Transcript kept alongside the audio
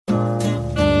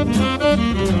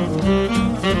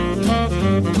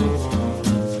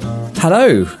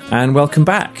Hello, and welcome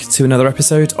back to another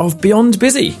episode of Beyond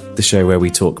Busy, the show where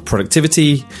we talk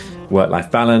productivity,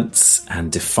 work-life balance,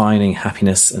 and defining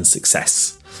happiness and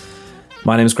success.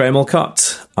 My name is Graham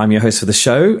Alcott. I'm your host for the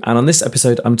show, and on this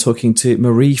episode, I'm talking to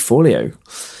Marie Forleo.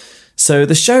 So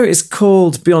the show is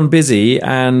called Beyond Busy,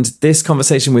 and this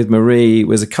conversation with Marie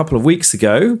was a couple of weeks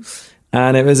ago,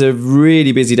 and it was a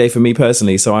really busy day for me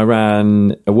personally. So I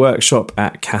ran a workshop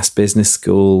at Cass Business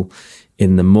School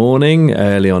in the morning,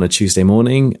 early on a Tuesday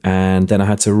morning, and then I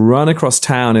had to run across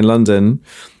town in London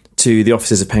to the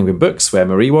offices of Penguin Books where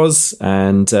Marie was,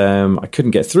 and I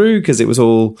couldn't get through because it was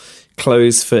all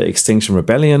closed for Extinction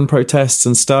Rebellion protests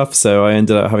and stuff. So I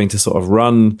ended up having to sort of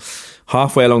run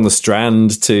halfway along the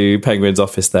Strand to Penguin's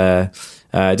office there,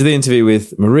 did the interview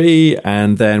with Marie,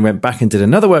 and then went back and did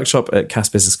another workshop at Cass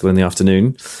Business School in the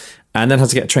afternoon, and then had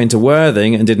to get a train to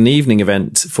Worthing and did an evening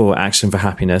event for Action for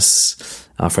Happiness,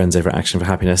 our friends over at Action for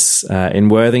Happiness, in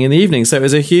Worthing in the evening. So it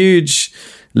was a huge,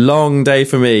 long day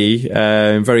for me,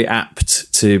 very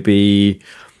apt to be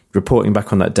reporting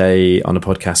back on that day on a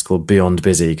podcast called Beyond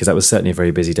Busy, because that was certainly a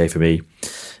very busy day for me.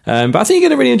 But I think you're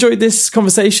going to really enjoy this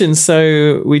conversation.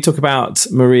 So we talk about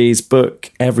Marie's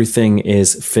book, Everything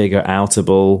is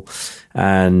Figureoutable.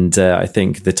 And I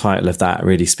think the title of that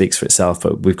really speaks for itself.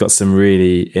 But we've got some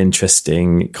really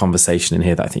interesting conversation in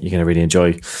here that I think you're going to really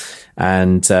enjoy.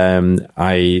 And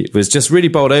I was just really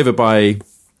bowled over by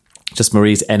just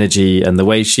Marie's energy, and the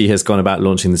way she has gone about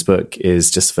launching this book is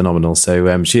just phenomenal.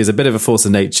 So she is a bit of a force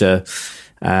of nature,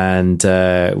 and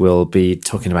we'll be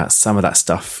talking about some of that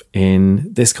stuff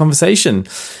in this conversation.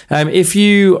 If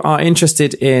you are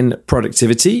interested in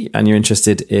productivity and you're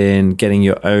interested in getting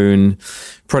your own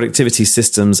productivity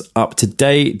systems up to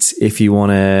date, if you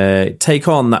want to take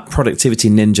on that productivity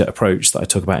ninja approach that I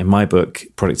talk about in my book,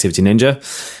 Productivity Ninja,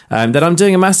 then I'm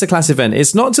doing a masterclass event.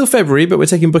 It's not until February, but we're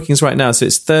taking bookings right now. So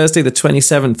it's Thursday, the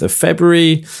 27th of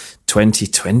February,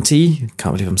 2020.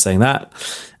 Can't believe I'm saying that.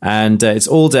 And it's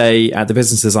all day at the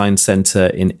Business Design Centre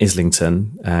in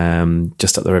Islington,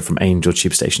 just up the road from Angel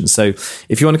Tube Station. So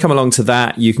if you want to come along to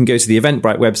that, you can go to the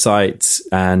Eventbrite website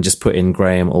and just put in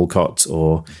Graham Alcott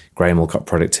or Graham Alcott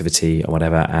Productivity or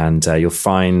whatever, and you'll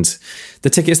find the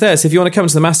tickets there. So if you want to come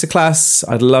to the masterclass,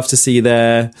 I'd love to see you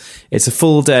there. It's a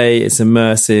full day. It's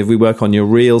immersive. We work on your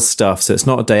real stuff. So it's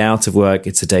not a day out of work.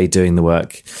 It's a day doing the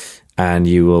work. And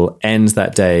you will end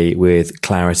that day with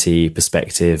clarity,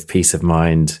 perspective, peace of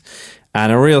mind,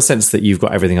 and a real sense that you've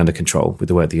got everything under control with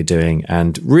the work that you're doing.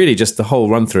 And really just the whole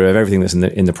run through of everything that's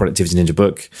in the Productivity Ninja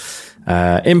book,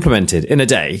 implemented in a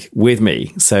day with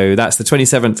me. So that's the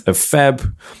 27th of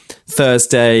Feb,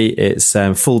 Thursday. It's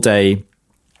full day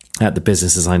at the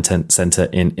Business Design Centre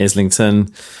in Islington.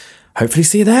 Hopefully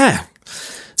see you there.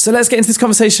 So let's get into this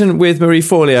conversation with Marie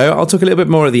Forleo. I'll talk a little bit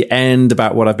more at the end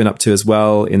about what I've been up to as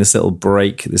well in this little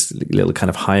break, this little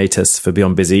kind of hiatus for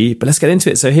Beyond Busy. But let's get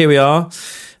into it. So here we are,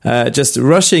 just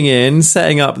rushing in,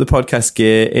 setting up the podcast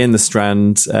gear in the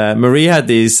Strand. Marie had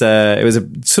these, it was a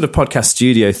sort of podcast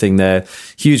studio thing there,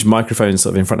 huge microphones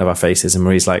sort of in front of our faces. And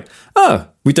Marie's like, oh,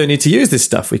 we don't need to use this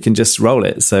stuff. We can just roll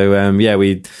it. So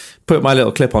we put my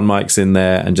little clip-on mics in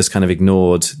there and just kind of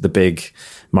ignored the big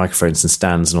microphones and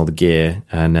stands and all the gear,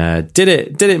 and did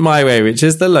it my way, which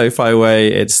is the lo-fi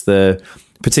way. It's the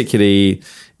particularly,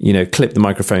 clip the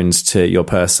microphones to your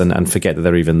person and forget that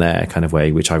they're even there kind of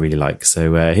way, which I really like.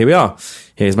 So here we are.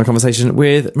 Here's my conversation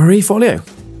with Marie Forleo.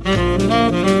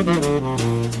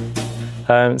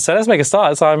 So let's make a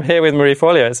start. So I'm here with Marie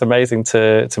Forleo. It's amazing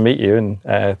to meet you, and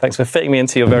thanks for fitting me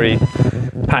into your very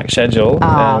packed schedule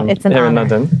it's an here honor. in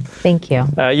London. Thank you.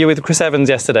 You were with Chris Evans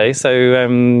yesterday, so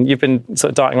you've been sort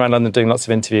of darting around London doing lots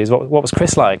of interviews. What was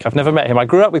Chris like? I've never met him. I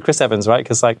grew up with Chris Evans, right?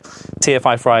 Because like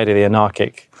TFI Friday, the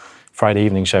anarchic Friday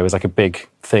evening show, was like a big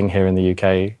thing here in the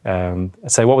UK.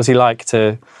 So what was he like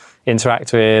to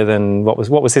interact with, and what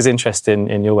was his interest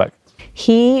in your work?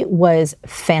 He was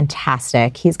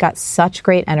fantastic. He's got such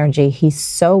great energy. He's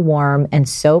so warm and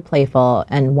so playful.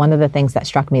 And one of the things that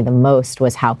struck me the most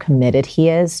was how committed he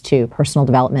is to personal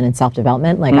development and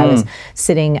self-development. Like I was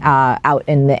sitting out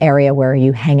in the area where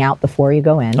you hang out before you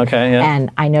go in. Okay, yeah. And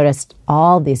I noticed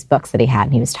all these books that he had,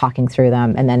 and he was talking through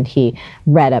them. And then he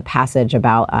read a passage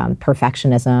about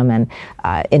perfectionism, and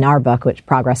in our book, which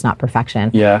Progress, Not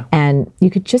Perfection. Yeah. And you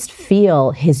could just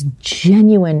feel his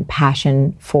genuine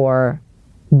passion for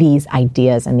these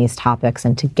ideas and these topics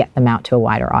and to get them out to a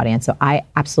wider audience. So I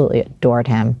absolutely adored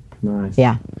him. Nice.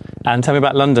 Yeah. And tell me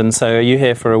about London. So are you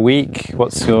here for a week?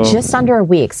 What's your... Just under a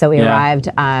week. So we arrived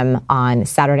on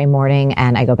Saturday morning,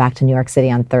 and I go back to New York City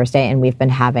on Thursday, and we've been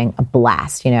having a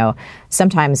blast.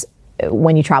 Sometimes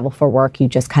when you travel for work, you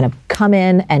just kind of come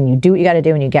in and you do what you got to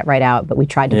do and you get right out. But we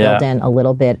tried to build in a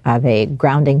little bit of a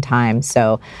grounding time.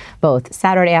 So both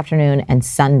Saturday afternoon and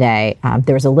Sunday,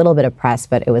 there was a little bit of press,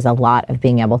 but it was a lot of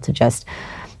being able to just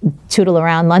tootle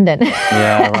around London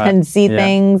and see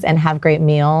things and have great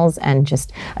meals and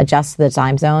just adjust to the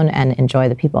time zone and enjoy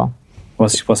the people.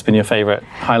 What's been your favorite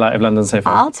highlight of London so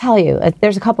far? I'll tell you,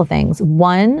 there's a couple things.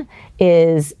 One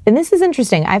is, and this is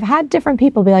interesting, I've had different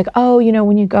people be like, oh,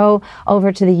 when you go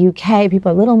over to the UK,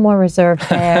 people are a little more reserved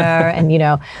there.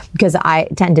 And, because I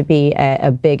tend to be a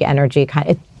big energy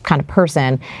kind of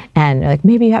person, and like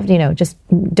maybe you have to just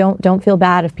don't feel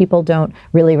bad if people don't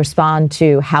really respond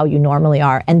to how you normally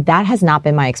are, and that has not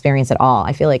been my experience at all.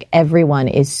 I feel like everyone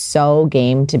is so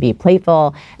game to be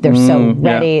playful, they're so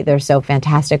ready, they're so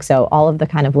fantastic. So all of the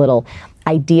kind of little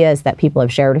ideas that people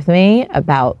have shared with me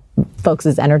about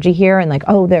folks' energy here, and like,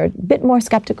 oh, they're a bit more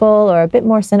skeptical or a bit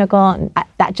more cynical, and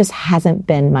that just hasn't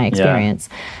been my experience.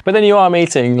 But then you are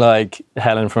meeting like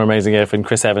Helen from Amazing If and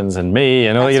Chris Evans and me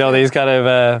and all these kind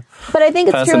of but I think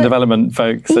it's person development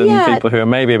folks and people who are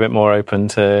maybe a bit more open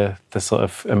to the sort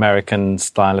of American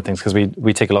style of things, because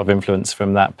we take a lot of influence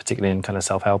from that, particularly in kind of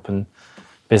self-help and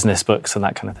business books and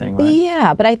that kind of thing, right?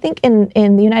 Yeah, but I think in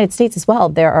the United States as well,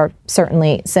 there are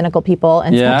certainly cynical people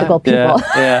and skeptical people.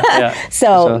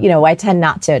 So, sure. I tend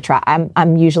not to try.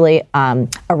 I'm usually a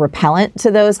repellent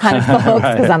to those kind of folks,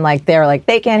 because I'm like, they're like,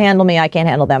 they can't handle me, I can't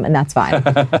handle them, and that's fine.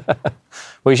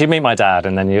 Well, you should meet my dad,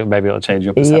 and then maybe it'll change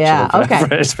your perception of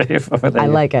British people. I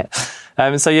like it.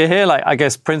 So you're here, like, I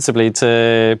guess, principally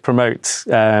to promote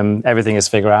Everything is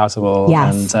Figureoutable.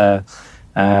 Yes. And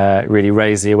really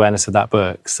raise the awareness of that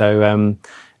book. So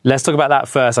let's talk about that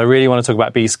first. I really want to talk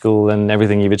about B-School and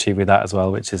everything you've achieved with that as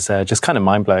well, which is just kind of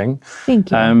mind-blowing.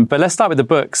 Thank you. But let's start with the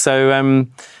book. So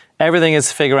Everything is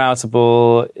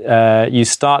Figureoutable. You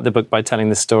start the book by telling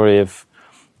the story of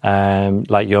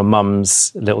like your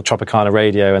mum's little Tropicana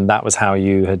radio, and that was how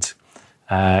you had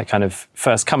kind of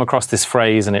first come across this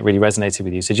phrase, and it really resonated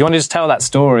with you. So do you want to just tell that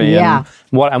story and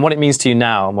what it means to you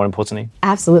now, more importantly?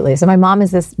 Absolutely. So my mom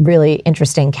is this really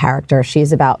interesting character.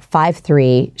 She's about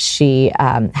 5'3". She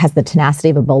has the tenacity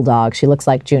of a bulldog. She looks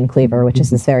like June Cleaver, which is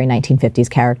this very 1950s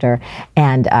character.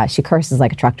 And she curses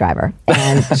like a truck driver.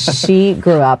 And she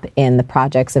grew up in the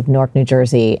projects of Newark, New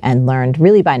Jersey, and learned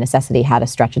really by necessity how to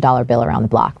stretch a dollar bill around the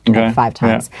block 5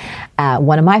 times. Yeah.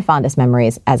 One of my fondest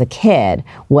memories as a kid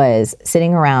was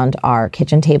sitting around our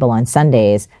kitchen table on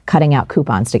Sundays, cutting out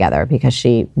coupons together, because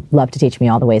she loved to teach me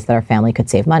all the ways that our family could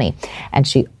save money. And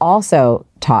she also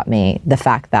taught me the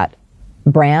fact that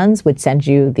brands would send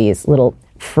you these little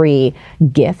free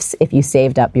gifts if you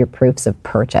saved up your proofs of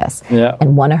purchase. Yeah.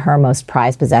 And one of her most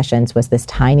prized possessions was this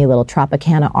tiny little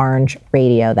Tropicana orange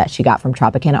radio that she got from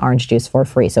Tropicana Orange Juice for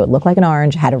free. So it looked like an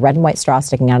orange, had a red and white straw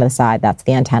sticking out of the side. That's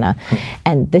the antenna.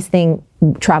 And this thing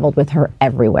traveled with her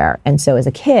everywhere. And so as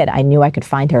a kid, I knew I could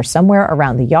find her somewhere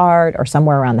around the yard or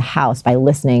somewhere around the house by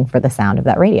listening for the sound of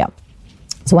that radio.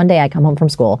 So one day I come home from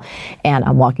school and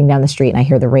I'm walking down the street and I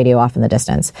hear the radio off in the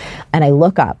distance. And I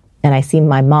look up and I see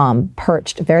my mom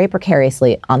perched very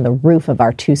precariously on the roof of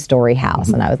our 2-story house.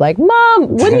 And I was like, Mom,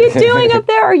 what are you doing up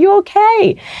there? Are you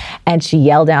okay? And she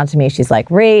yelled down to me. She's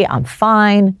like, Ree, I'm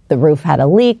fine. The roof had a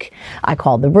leak. I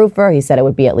called the roofer. He said it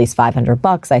would be at least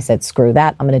 $500. I said, screw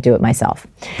that. I'm going to do it myself.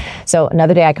 So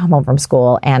another day I come home from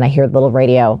school and I hear the little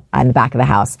radio on the back of the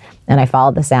house. And I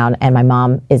followed the sound, and my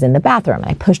mom is in the bathroom.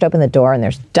 And I pushed open the door, and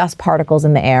there's dust particles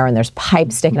in the air, and there's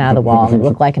pipes sticking out of the wall, and it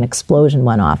looked like an explosion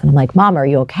went off. And I'm like, Mom, are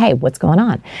you okay? What's going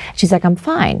on? She's like, I'm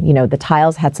fine. The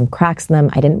tiles had some cracks in them.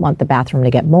 I didn't want the bathroom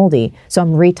to get moldy, so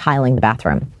I'm retiling the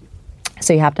bathroom.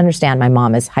 So you have to understand, my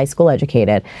mom is high school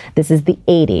educated. This is the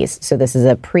 80s. So this is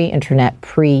a pre-internet,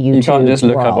 pre-YouTube You can't just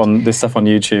look world. up on this stuff on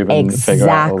YouTube and figure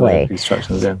out all the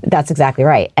instructions. Yeah. That's exactly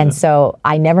right. And so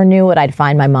I never knew what I'd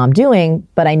find my mom doing,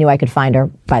 but I knew I could find her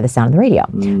by the sound of the radio.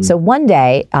 So one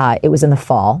day, it was in the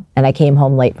fall, and I came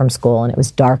home late from school, and it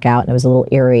was dark out, and it was a little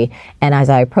eerie. And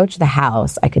as I approached the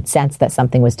house, I could sense that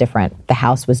something was different. The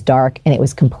house was dark, and it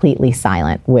was completely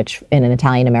silent, which in an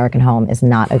Italian-American home is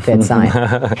not a good sign.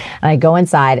 And I go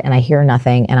inside and I hear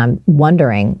nothing, and I'm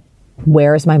wondering,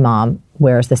 where is my mom?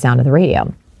 Where is the sound of the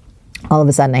radio? All of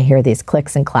a sudden I hear these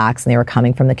clicks and clacks, and they were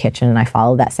coming from the kitchen, and I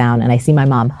followed that sound, and I see my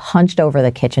mom hunched over the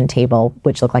kitchen table,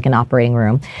 which looked like an operating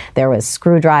room. There was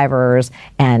screwdrivers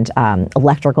and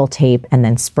electrical tape, and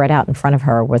then spread out in front of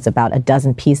her was about a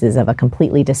dozen pieces of a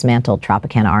completely dismantled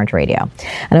Tropicana Orange radio.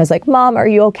 And I was like, Mom, are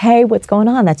you okay? What's going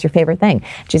on? That's your favorite thing.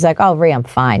 She's like, oh, Rhea, I'm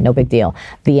fine. No big deal.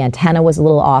 The antenna was a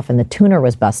little off and the tuner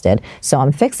was busted, so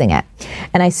I'm fixing it.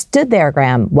 And I stood there,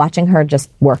 Graham, watching her just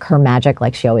work her magic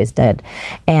like she always did.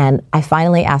 And I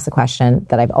finally asked the question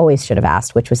that I've always should have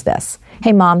asked, which was this.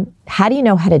 Hey, Mom, how do you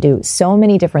know how to do so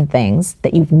many different things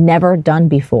that you've never done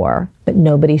before, but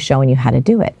nobody's showing you how to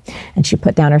do it? And she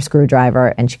put down her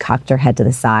screwdriver and she cocked her head to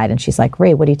the side and she's like,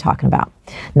 Ray, what are you talking about?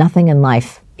 Nothing in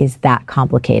life is that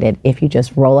complicated. If you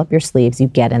just roll up your sleeves, you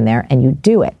get in there and you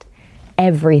do it.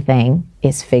 Everything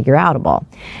is figureoutable.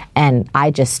 And I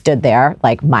just stood there,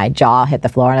 like my jaw hit the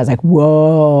floor and I was like,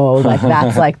 whoa, like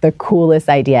that's like the coolest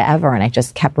idea ever. And I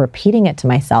just kept repeating it to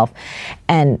myself.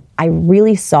 And I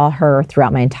really saw her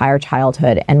throughout my entire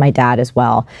childhood, and my dad as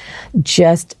well,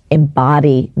 just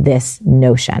embody this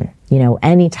notion. You know,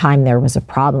 anytime there was a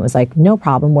problem, it was like, no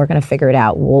problem, we're going to figure it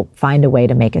out. We'll find a way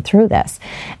to make it through this.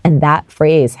 And that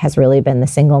phrase has really been the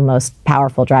single most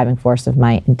powerful driving force of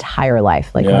my entire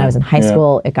life. Like when I was in high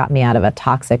school, it got me out of a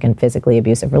toxic and physically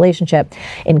abusive relationship.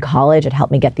 In college, it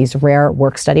helped me get these rare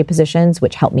work study positions,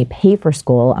 which helped me pay for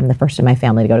school. I'm the first in my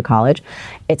family to go to college.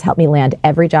 It's helped me land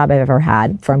every job I've ever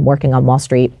had, from working on Wall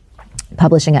Street,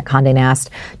 publishing at Condé Nast,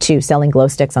 to selling glow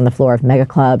sticks on the floor of mega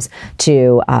clubs,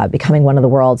 to becoming one of the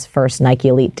world's first Nike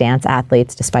Elite dance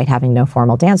athletes despite having no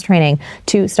formal dance training,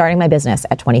 to starting my business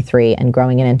at 23 and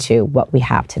growing it into what we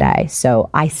have today. So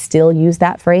I still use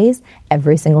that phrase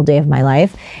every single day of my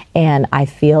life. And I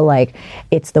feel like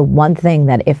it's the one thing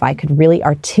that if I could really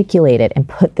articulate it and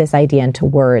put this idea into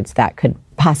words, that could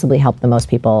possibly help the most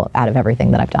people out of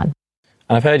everything that I've done.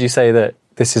 And I've heard you say that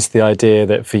this is the idea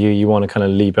that for you want to kind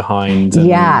of leave behind.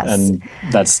 And, and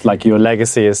that's like your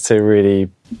legacy is to really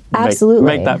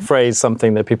make that phrase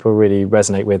something that people really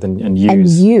resonate with and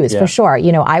use. For sure.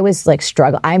 You know, I was like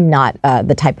struggling. I'm not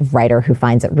the type of writer who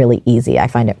finds it really easy. I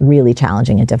find it really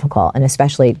challenging and difficult, and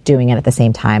especially doing it at the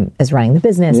same time as running the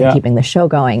business and keeping the show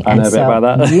going. I know a bit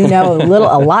about that. You know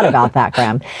a lot about that,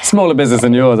 Graham. Smaller business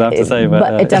than yours, I have to say.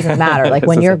 But it doesn't matter. Like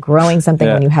when you're growing something,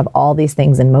 when you have all these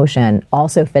things in motion,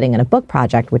 also fitting in a book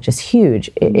project, which is huge,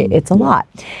 it's a lot.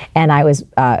 And I was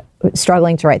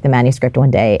struggling to write the manuscript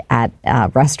one day at a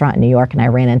restaurant in New York, and I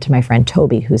ran into my friend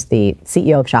Toby, who's the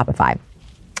CEO of Shopify.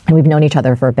 And we've known each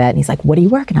other for a bit. And he's like, what are you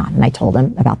working on? And I told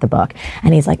him about the book.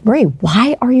 And he's like, Marie,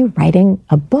 why are you writing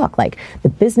a book? Like, the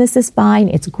business is fine.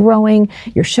 It's growing.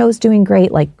 Your show's doing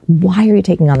great. Like, why are you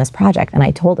taking on this project? And I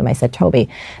told him, I said, Toby,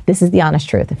 this is the honest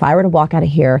truth. If I were to walk out of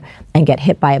here and get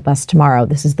hit by a bus tomorrow,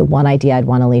 this is the one idea I'd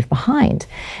want to leave behind.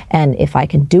 And if I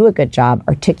can do a good job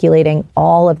articulating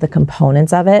all of the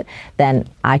components of it, then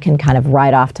I can kind of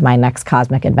ride off to my next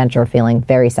cosmic adventure feeling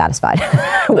very satisfied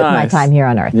with my time here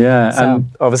on Earth. Yeah, so,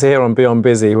 and obviously here on Beyond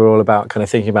Busy, we're all about kind of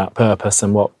thinking about purpose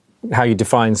and how you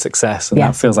define success. And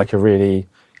that feels like a really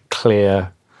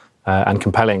clear and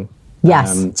compelling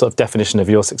sort of definition of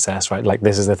your success, right? Like,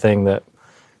 this is the thing that,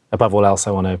 above all else,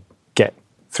 I want to get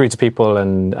through to people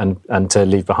and to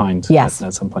leave behind at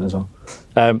some point as well.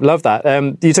 Love that.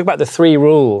 You talk about the 3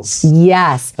 rules.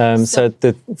 Yes. So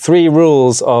the 3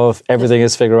 rules of everything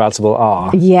is figureoutable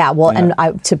are. Yeah. Well, and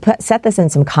set this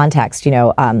in some context, you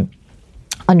know,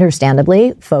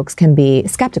 understandably, folks can be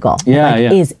skeptical.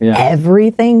 Is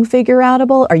everything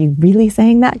figureoutable? Are you really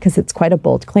saying that? Because it's quite a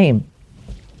bold claim.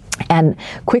 And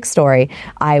quick story,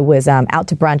 I was out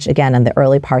to brunch again in the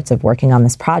early parts of working on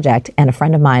this project, and a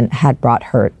friend of mine had brought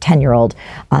her 10-year-old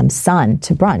son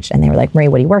to brunch. And they were like, Marie,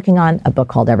 what are you working on? A book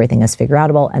called Everything is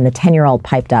Figureoutable. And the 10-year-old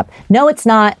piped up, no, it's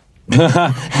not.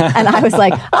 And I was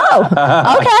like,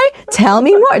 oh, okay, tell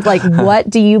me more. Like, what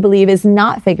do you believe is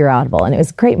not figureoutable? And it was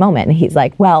a great moment. And he's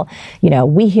like, well, you know,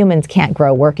 we humans can't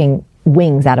grow working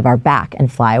wings out of our back and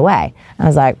fly away. And I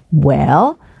was like,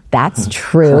 well, that's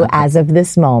true as of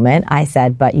this moment. I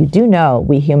said, but you do know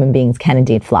we human beings can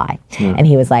indeed fly. Yeah. And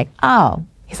he was like, oh.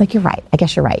 He's like, you're right. I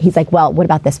guess you're right. He's like, well, what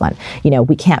about this one? You know,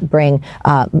 we can't bring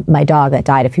my dog that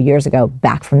died a few years ago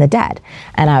back from the dead.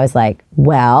 And I was like,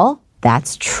 well,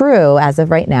 that's true as of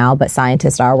right now, but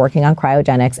scientists are working on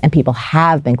cryogenics and people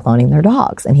have been cloning their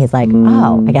dogs. And he's like,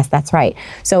 oh, I guess that's right.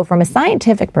 So from a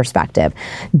scientific perspective,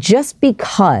 just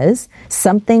because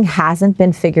something hasn't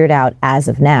been figured out as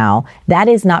of now, that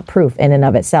is not proof in and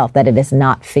of itself that it is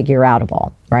not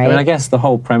figureoutable. Right? I mean, I guess the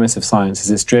whole premise of science is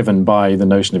it's driven by the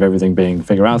notion of everything being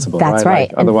figureoutable. That's right.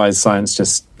 Like, otherwise, science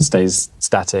just stays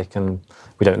static and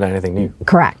we don't learn anything new.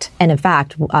 Correct. And in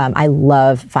fact, I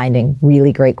love finding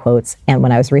really great quotes. And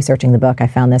when I was researching the book, I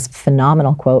found this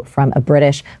phenomenal quote from a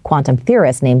British quantum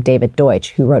theorist named David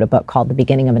Deutsch, who wrote a book called The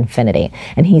Beginning of Infinity.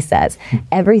 And he says,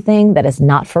 everything that is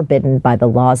not forbidden by the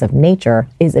laws of nature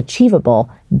is achievable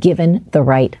given the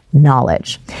right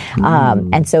knowledge.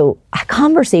 And so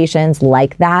Conversations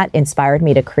like that inspired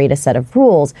me to create a set of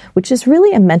rules, which is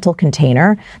really a mental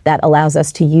container that allows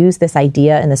us to use this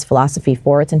idea and this philosophy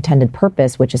for its intended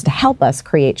purpose, which is to help us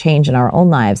create change in our own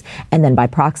lives, and then by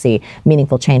proxy,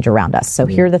 meaningful change around us. So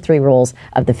here are the 3 rules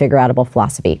of the Figureoutable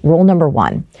philosophy. Rule number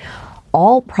 1,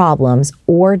 all problems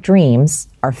or dreams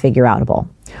are figureoutable.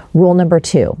 Rule number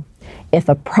 2, if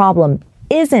a problem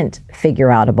isn't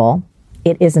figureoutable,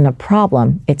 it isn't a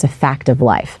problem, it's a fact of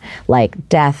life, like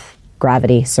death,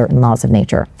 gravity, certain laws of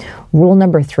nature. Rule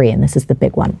number 3, and this is the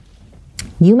big one,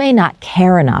 you may not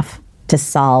care enough to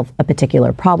solve a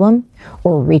particular problem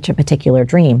or reach a particular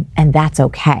dream, and that's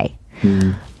okay.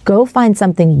 Go find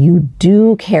something you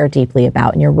do care deeply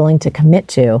about and you're willing to commit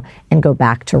to, and go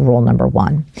back to rule number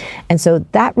 1. And so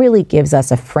that really gives us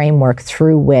a framework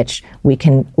through which we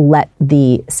can let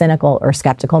the cynical or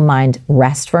skeptical mind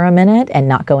rest for a minute and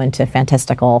not go into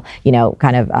fantastical,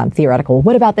 theoretical,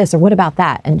 what about this or what about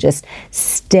that? And just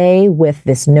stay with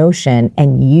this notion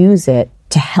and use it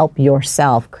to help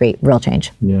yourself create real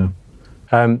change. Yeah.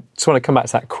 Just want to come back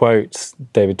to that quote,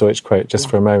 David Deutsch quote, just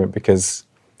for a moment, because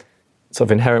sort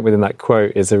of inherent within that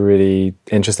quote is a really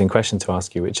interesting question to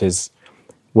ask you, which is,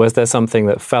 was there something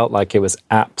that felt like it was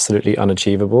absolutely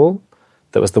unachievable,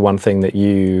 that was the one thing that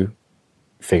you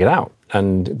figured out?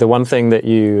 And the one thing that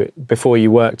before you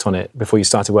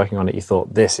started working on it, you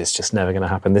thought, this is just never going to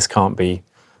happen. This can't be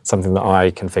something that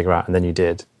I can figure out. And then you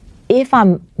did. If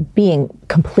I'm being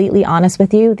completely honest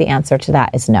with you, the answer to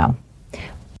that is no.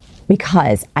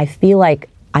 Because I feel like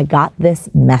I got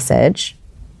this message,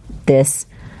 this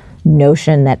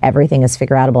notion that everything is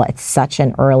figureoutable at such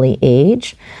an early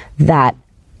age that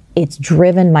it's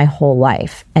driven my whole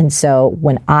life. And so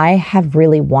when I have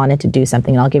really wanted to do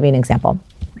something, and I'll give you an example,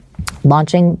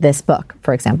 launching this book,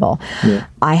 for example,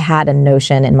 I had a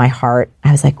notion in my heart.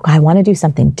 I was like, I want to do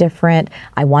something different.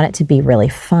 I want it to be really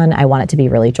fun. I want it to be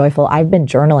really joyful. I've been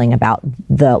journaling about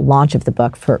the launch of the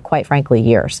book for, quite frankly,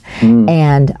 years.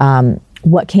 And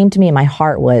what came to me in my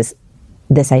heart was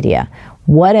this idea.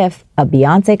 What if a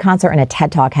Beyonce concert and a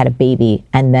TED Talk had a baby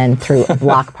and then threw a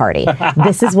block party?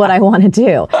 This is what I want to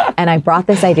do. And I brought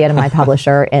this idea to my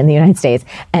publisher in the United States.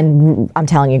 And I'm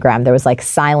telling you, Graham, there was like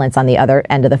silence on the other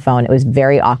end of the phone. It was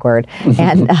very awkward.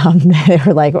 And they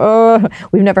were like, oh,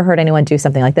 we've never heard anyone do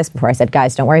something like this before. I said,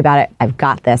 guys, don't worry about it. I've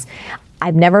got this.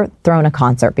 I've never thrown a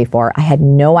concert before. I had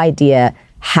no idea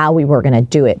how we were going to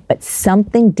do it, but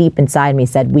something deep inside me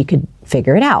said we could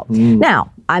figure it out.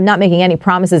 Now, I'm not making any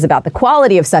promises about the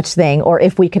quality of such thing or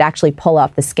if we could actually pull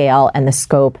off the scale and the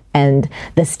scope and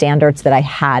the standards that I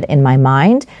had in my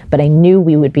mind, but I knew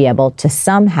we would be able to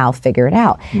somehow figure it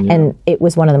out. And it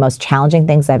was one of the most challenging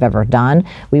things I've ever done.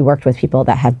 We worked with people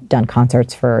that have done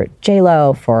concerts for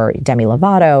J-Lo, for Demi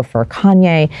Lovato, for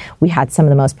Kanye. We had some of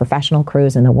the most professional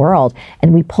crews in the world,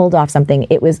 and we pulled off something.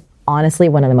 It was honestly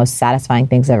one of the most satisfying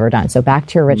things I've ever done. So back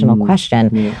to your original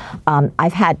question,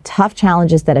 I've had tough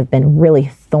challenges that have been really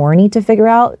thorny to figure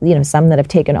out, some that have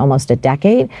taken almost a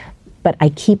decade, but I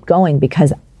keep going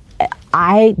because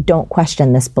I don't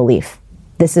question this belief.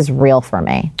 This is real for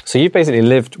me. So you've basically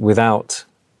lived without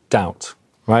doubt,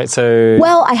 right?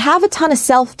 Well, I have a ton of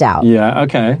self-doubt. Yeah,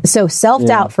 okay. So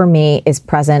self-doubt for me is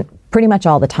present pretty much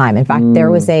all the time. In fact,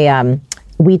 there was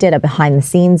we did a behind the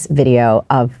scenes video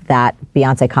of that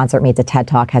Beyonce concert meets a TED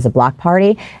Talk has a block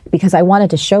party, because I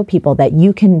wanted to show people that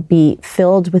you can be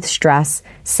filled with stress,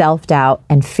 self-doubt,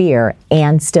 and fear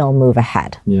and still move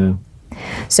ahead. Yeah.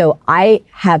 So I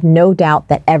have no doubt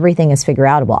that everything is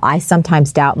figureoutable. I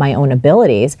sometimes doubt my own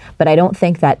abilities, but I don't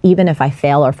think that even if I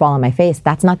fail or fall on my face,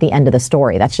 that's not the end of the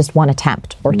story. That's just one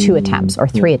attempt or two attempts or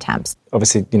three attempts.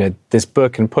 Obviously, this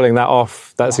book and pulling that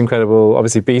off, that's incredible.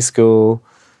 Obviously, B-School.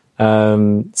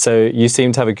 So you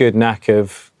seem to have a good knack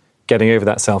of getting over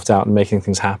that self-doubt and making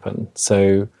things happen.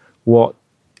 So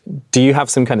do you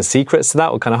have some kind of secrets to that,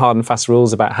 or kind of hard and fast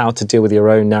rules about how to deal with your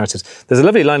own narratives? There's a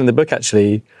lovely line in the book,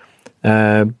 actually,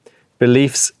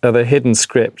 beliefs are the hidden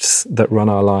scripts that run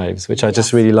our lives, which I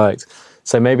just really liked.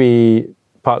 So maybe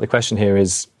part of the question here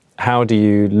is, how do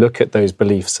you look at those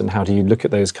beliefs and how do you look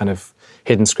at those kind of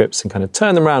hidden scripts and kind of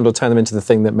turn them around or turn them into the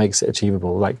thing that makes it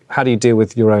achievable? Like, how do you deal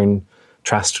with your own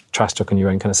trash talk and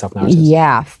your own kind of self-narratives?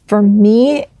 Yeah, for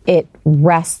me, it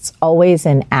rests always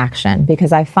in action,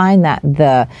 because I find that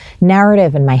the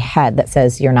narrative in my head that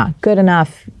says you're not good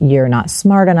enough, you're not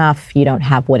smart enough, you don't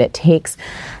have what it takes,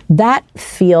 that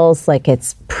feels like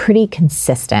it's pretty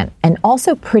consistent and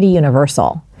also pretty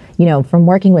universal. From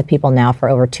working with people now for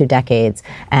over 2 decades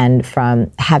and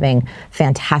from having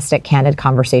fantastic, candid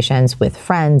conversations with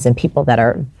friends and people that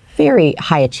are very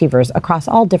high achievers across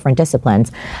all different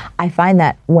disciplines, I find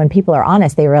that when people are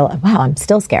honest, they realize, wow, I'm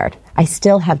still scared. I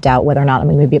still have doubt whether or not I'm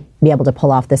going to be able to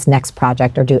pull off this next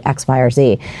project or do X, Y, or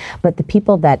Z. But the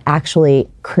people that actually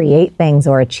create things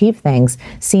or achieve things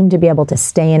seem to be able to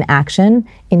stay in action,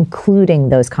 including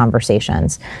those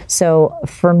conversations. So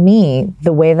for me,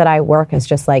 the way that I work is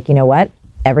just like, you know what?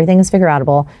 Everything is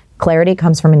figureoutable. Clarity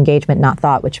comes from engagement, not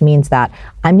thought, which means that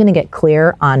I'm going to get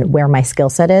clear on where my skill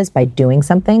set is by doing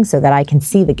something so that I can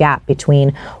see the gap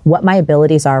between what my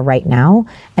abilities are right now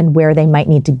and where they might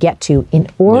need to get to in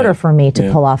order for me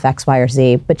to pull off X, Y, or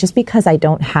Z. But just because I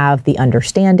don't have the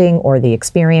understanding or the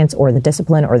experience or the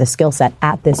discipline or the skill set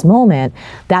at this moment,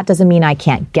 that doesn't mean I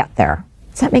can't get there.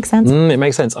 Does that make sense? It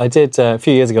makes sense. I did, a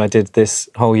few years ago, I did this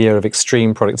whole year of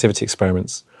extreme productivity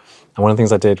experiments. And one of the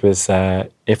things I did was,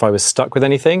 if I was stuck with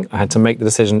anything, I had to make the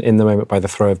decision in the moment by the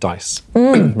throw of dice,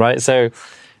 right? So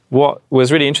what was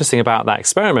really interesting about that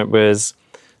experiment was,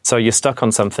 so you're stuck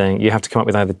on something, you have to come up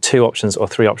with either 2 options or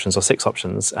 3 options or 6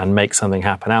 options and make something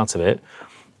happen out of it.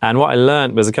 And what I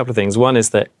learned was a couple of things. One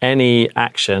is that any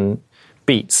action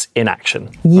beats inaction.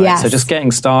 Yes. Right? So just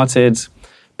getting started,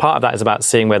 part of that is about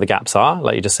seeing where the gaps are,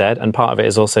 like you just said, and part of it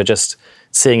is also just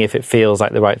seeing if it feels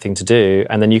like the right thing to do.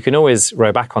 And then you can always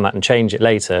row back on that and change it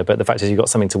later. But the fact is you've got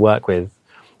something to work with.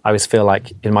 I always feel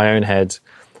like in my own head,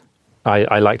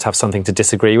 I like to have something to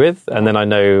disagree with, and then I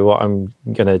know what I'm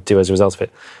going to do as a result of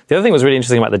it. The other thing that was really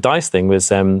interesting about the dice thing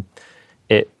was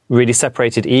it really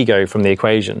separated ego from the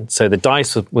equation. So the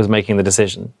dice was making the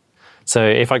decision. So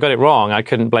if I got it wrong, I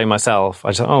couldn't blame myself.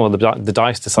 I just, the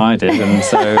dice decided. And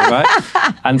so,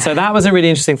 right? And so that was a really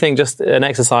interesting thing, just an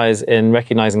exercise in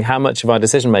recognizing how much of our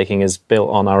decision-making is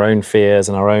built on our own fears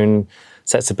and our own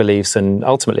sets of beliefs and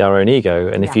ultimately our own ego.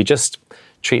 And if you just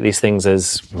treat these things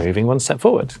as moving one step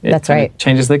forward, That's right.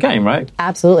 changes the game, right?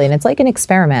 Absolutely. And it's like an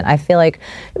experiment. I feel like,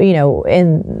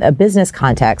 in a business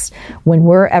context, when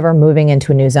we're ever moving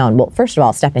into a new zone, well, first of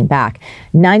all, stepping back,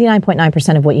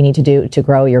 99.9% of what you need to do to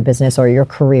grow your business or your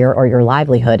career or your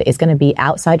livelihood is going to be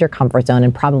outside your comfort zone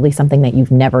and probably something that you've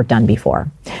never done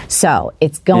before. So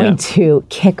it's going to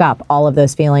kick up all of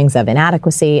those feelings of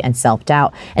inadequacy and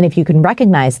self-doubt. And if you can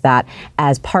recognize that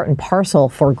as part and parcel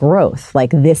for growth, like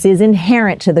this is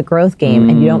inherent to the growth game,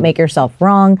 and you don't make yourself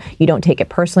wrong, you don't take it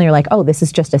personally, you're like, oh, this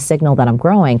is just a signal that I'm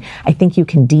growing. I think you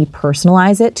can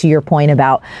depersonalize it, to your point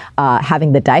about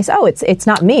having the dice. Oh, it's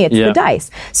not me, it's the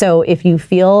dice. So if you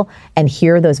feel and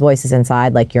hear those voices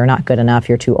inside, like you're not good enough,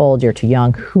 you're too old, you're too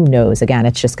young, who knows? Again,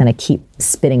 it's just going to keep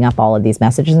spitting up all of these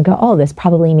messages and go, oh, this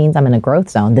probably means I'm in a growth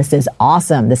zone. This is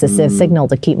awesome. This is a signal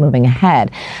to keep moving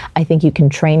ahead. I think you can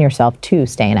train yourself to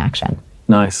stay in action.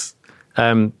 Nice.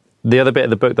 The other bit of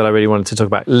the book that I really wanted to talk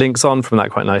about links on from that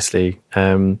quite nicely,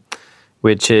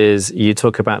 which is you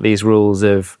talk about these rules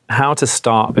of how to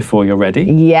start before you're ready.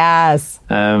 Yes.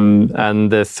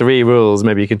 And the 3 rules,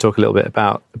 maybe you can talk a little bit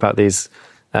about these.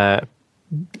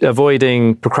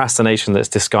 Avoiding procrastination that's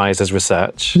disguised as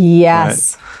research.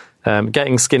 Yes. Right?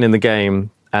 Getting skin in the game,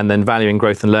 and then valuing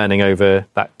growth and learning over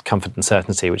that comfort and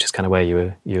certainty, which is kind of where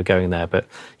you were going there. But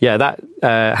yeah, that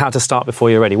how to start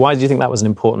before you're ready. Why do you think that was an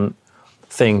important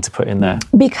thing to put in there?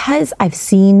 Because I've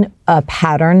seen a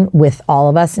pattern with all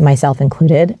of us, myself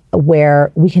included,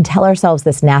 where we can tell ourselves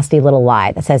this nasty little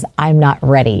lie that says, I'm not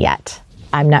ready yet.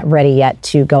 I'm not ready yet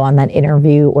to go on that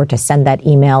interview or to send that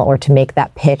email or to make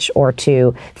that pitch or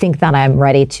to think that I'm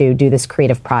ready to do this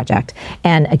creative project.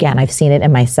 And again, I've seen it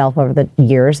in myself over the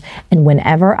years. And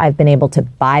whenever I've been able to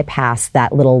bypass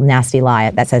that little nasty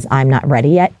lie that says, I'm not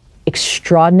ready yet,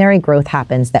 extraordinary growth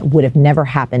happens that would have never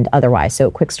happened otherwise.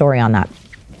 So quick story on that.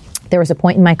 There was a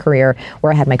point in my career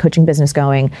where I had my coaching business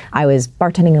going. I was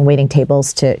bartending and waiting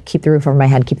tables to keep the roof over my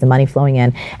head, keep the money flowing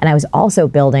in. And I was also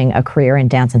building a career in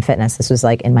dance and fitness. This was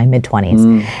like in my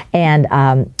mid-20s. And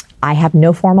I have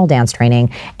no formal dance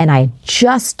training. And I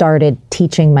just started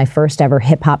teaching my first ever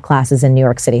hip hop classes in New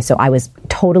York City. So I was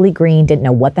totally green, didn't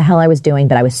know what the hell I was doing,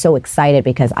 but I was so excited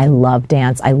because I love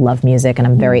dance, I love music, and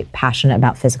I'm very passionate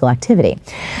about physical activity.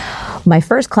 My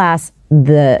first class,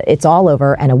 it's all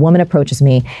over, and a woman approaches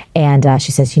me and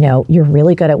she says, you're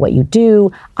really good at what you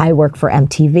do. I work for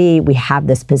MTV. We have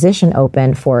this position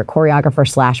open for a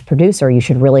choreographer / producer. You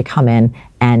should really come in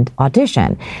and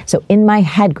audition. So in my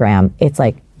head, Graham, it's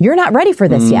like, you're not ready for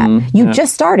this yet. You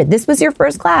just started. This was your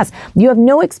first class. You have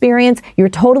no experience. You're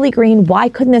totally green. Why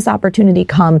couldn't this opportunity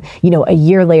come, a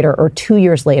year later or 2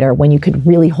 years later when you could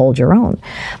really hold your own?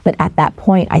 But at that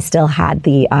point, I still had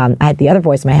the other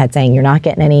voice in my head saying, you're not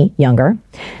getting any younger.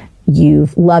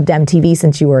 You've loved MTV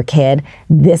since you were a kid.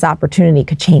 This opportunity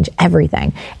could change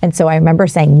everything. And so I remember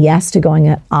saying yes to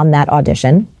going on that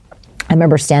audition. I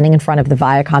remember standing in front of the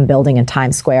Viacom building in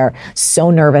Times Square,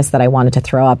 so nervous that I wanted to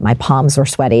throw up. My palms were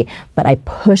sweaty, but I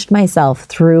pushed myself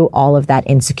through all of that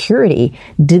insecurity,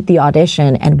 did the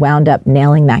audition, and wound up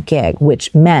nailing that gig,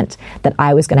 which meant that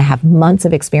I was going to have months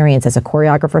of experience as a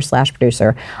choreographer /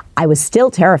 producer. I was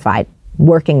still terrified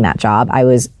working that job. I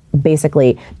was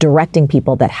basically directing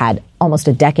people that had almost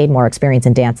a decade more experience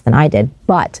in dance than I did.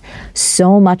 But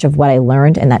so much of what I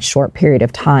learned in that short period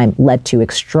of time led to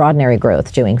extraordinary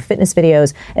growth, doing fitness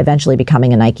videos, eventually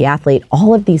becoming a Nike athlete,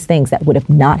 all of these things that would have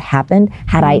not happened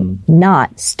had I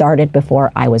not started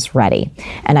before I was ready.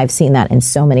 And I've seen that in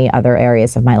so many other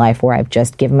areas of my life where I've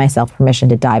just given myself permission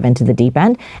to dive into the deep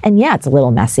end. And yeah, it's a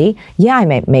little messy. Yeah, I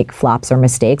may make flops or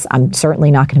mistakes. I'm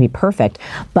certainly not going to be perfect,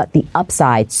 but the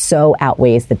upside so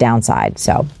outweighs the downside.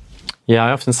 So yeah,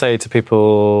 I often say to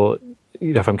people,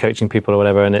 if I'm coaching people or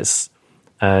whatever, and it's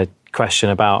a question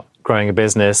about growing a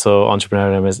business or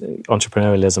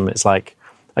entrepreneurialism, it's like,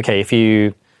 okay, if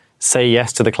you say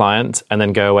yes to the client and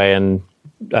then go away and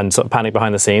sort of panic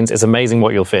behind the scenes, it's amazing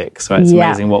what you'll fix, right? It's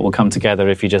amazing what will come together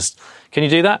if you just, can you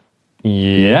do that?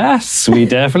 Yes, we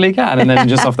definitely can. And then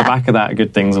just off the back of that,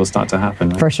 good things will start to happen.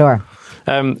 Right? For sure.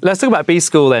 Let's talk about B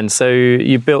School then. So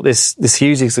you built this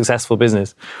hugely successful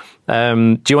business.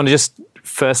 Do you want to just,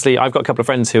 firstly, I've got a couple of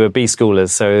friends who are B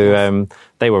Schoolers, so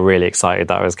they were really excited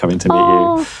that I was coming to meet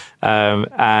you.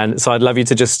 And so I'd love you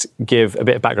to just give a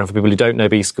bit of background for people who don't know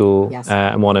B School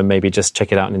and want to maybe just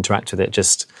check it out and interact with it,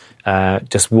 just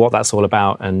what that's all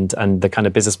about and the kind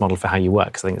of business model for how you work,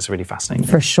 because I think it's really fascinating.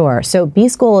 For sure. So B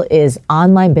School is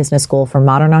online business school for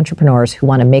modern entrepreneurs who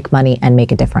want to make money and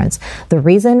make a difference. The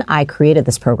reason I created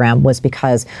this program was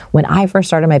because when I first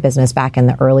started my business back in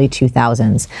the early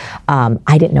 2000s,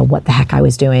 I didn't know what the heck I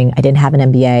was doing. I didn't have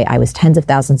an MBA. I was tens of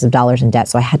thousands of dollars in debt.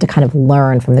 So I had to kind of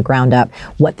learn from the ground up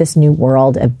what this new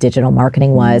world of digital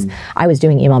marketing was. I was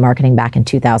doing email marketing back in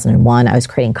 2001. I was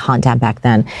creating content back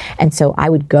then. And so I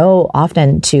would go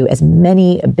often to as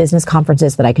many business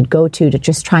conferences that I could go to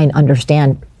just try and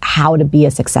understand how to be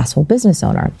a successful business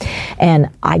owner. And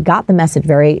I got the message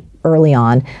very early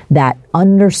on that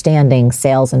understanding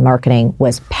sales and marketing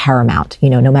was paramount. You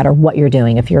know, no matter what you're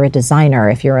doing, if you're a designer,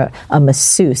 if you're a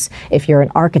masseuse, if you're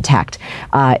an architect,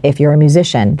 if you're a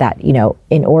musician, that, you know,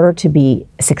 in order to be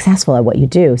successful at what you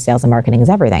do, sales and marketing is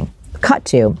everything. Cut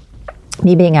to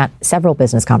me being at several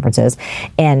business conferences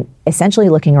and essentially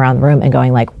looking around the room and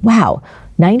going like, wow,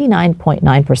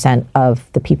 99.9%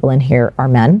 of the people in here are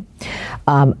men.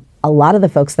 A lot of the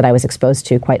folks that I was exposed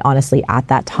to, quite honestly, at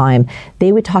that time,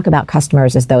 they would talk about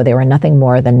customers as though they were nothing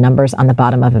more than numbers on the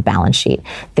bottom of a balance sheet.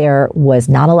 There was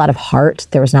not a lot of heart.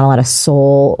 There was not a lot of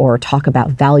soul or talk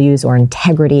about values or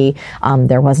integrity.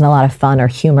 There wasn't a lot of fun or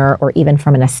humor, or even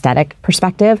from an aesthetic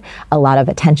perspective, a lot of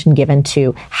attention given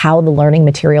to how the learning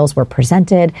materials were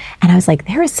presented. And I was like,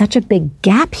 there is such a big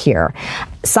gap here.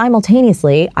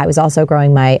 Simultaneously, I was also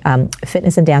growing my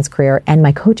fitness and dance career and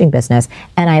my coaching business.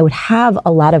 And I would have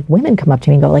a lot of women come up to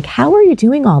me and go like, how are you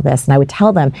doing all this? And I would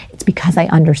tell them, it's because I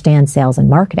understand sales and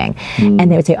marketing.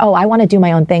 And they would say, oh, I want to do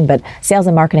my own thing, but sales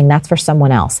and marketing, that's for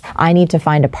someone else. I need to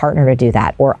find a partner to do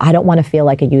that. Or I don't want to feel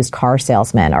like a used car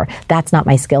salesman, or that's not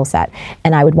my skill set.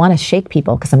 And I would want to shake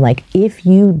people because I'm like, if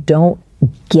you don't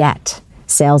get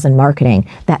sales and marketing,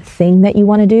 that thing that you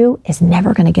want to do is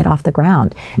never going to get off the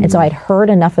ground. And so I'd heard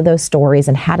enough of those stories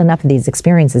and had enough of these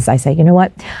experiences. I say, you know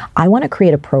what? I want to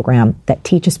create a program that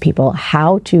teaches people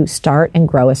how to start and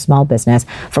grow a small business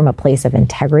from a place of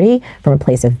integrity, from a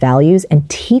place of values, and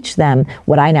teach them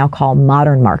what I now call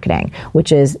modern marketing,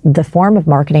 which is the form of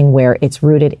marketing where it's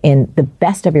rooted in the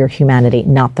best of your humanity,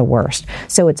 not the worst.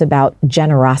 So it's about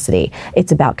generosity.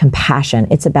 It's about compassion.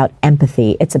 It's about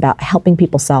empathy. It's about helping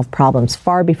people solve problems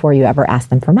far before you ever ask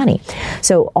them for money.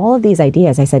 So all of these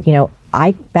ideas, I said, you know,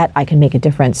 I bet I can make a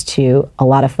difference to a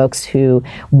lot of folks who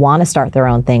want to start their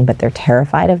own thing, but they're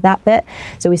terrified of that bit.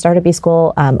 So we started B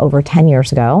School over 10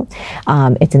 years ago.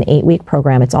 It's an 8-week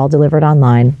program. It's all delivered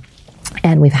online.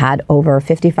 And we've had over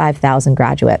 55,000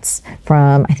 graduates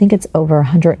from, I think it's over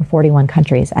 141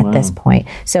 countries at this point.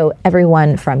 So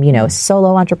everyone from, you know,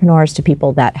 solo entrepreneurs to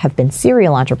people that have been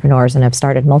serial entrepreneurs and have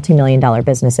started multi-million-dollar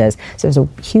businesses. So there's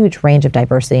a huge range of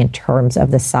diversity in terms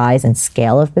of the size and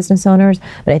scale of business owners.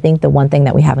 But I think the one thing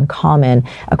that we have in common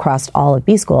across all of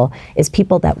B School is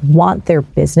people that want their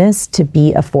business to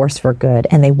be a force for good.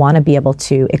 And they want to be able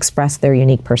to express their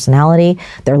unique personality,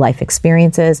 their life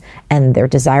experiences, and their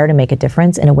desire to make a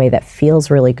difference in a way that feels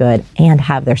really good and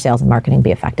have their sales and marketing be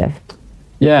effective.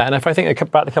 Yeah, and if I think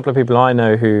about the couple of people I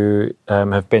know who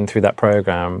have been through that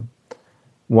program,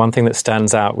 one thing that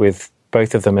stands out with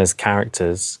both of them as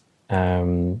characters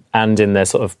and in their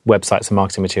sort of websites and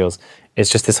marketing materials, it's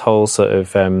just this whole sort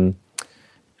of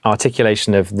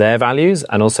articulation of their values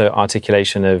and also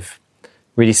articulation of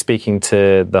really speaking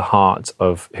to the heart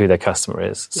of who their customer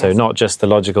is. So Yes. not just the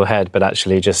logical head, but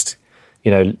actually just,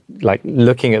 like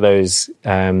looking at those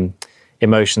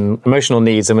emotional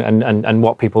needs and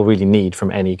what people really need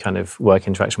from any kind of work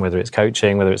interaction, whether it's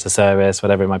coaching, whether it's a service,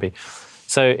 whatever it might be.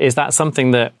 So is that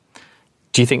something that,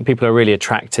 do you think people are really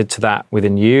attracted to that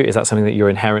within you? Is that something that you're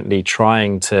inherently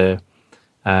trying to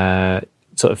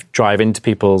sort of drive into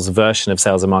people's version of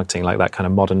sales and marketing, like that kind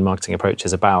of modern marketing approach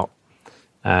is about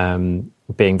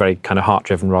being very kind of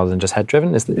heart-driven rather than just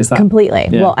head-driven? Is that Completely.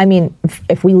 Yeah. Well, I mean,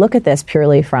 if we look at this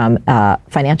purely from a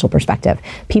financial perspective,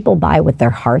 people buy with their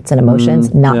hearts and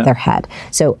emotions, not their head.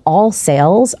 So all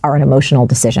sales are an emotional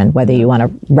decision, whether you want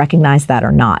to recognize that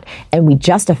or not. And we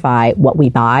justify what we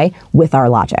buy with our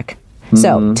logic.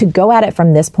 So to go at it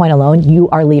from this point alone, you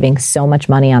are leaving so much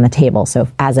money on the table. So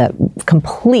as a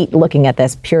complete looking at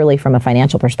this purely from a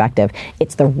financial perspective,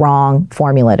 it's the wrong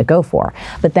formula to go for.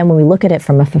 But then when we look at it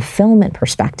from a fulfillment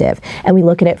perspective, and we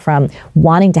look at it from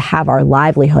wanting to have our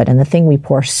livelihood and the thing we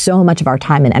pour so much of our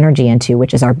time and energy into,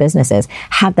 which is our businesses,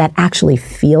 have that actually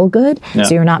feel good. Yeah.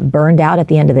 So you're not burned out at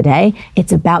the end of the day.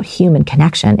 It's about human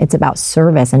connection. It's about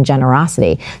service and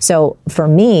generosity. So for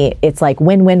me, it's like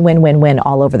win, win, win, win, win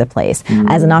all over the place.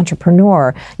 As an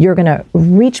entrepreneur, you're going to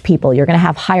reach people. You're going to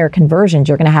have higher conversions.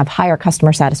 You're going to have higher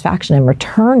customer satisfaction and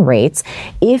return rates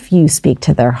if you speak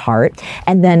to their heart.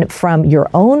 And then from your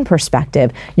own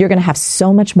perspective, you're going to have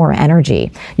so much more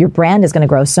energy. Your brand is going to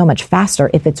grow so much faster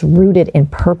if it's rooted in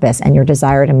purpose and your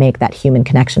desire to make that human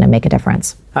connection and make a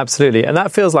difference. Absolutely. And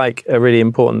that feels like a really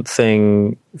important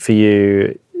thing for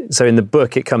you. So in the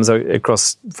book, it comes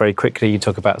across very quickly. You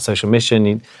talk about social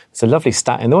mission. It's a lovely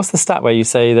stat. And what's the stat where you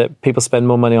say that people spend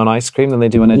more money on ice cream than they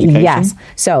do on education? Yes.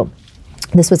 So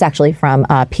this was actually from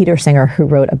Peter Singer, who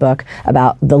wrote a book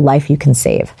about the life you can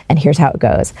save. And here's how it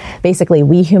goes. Basically,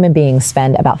 we human beings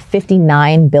spend about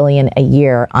 $59 billion a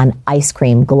year on ice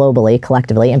cream globally,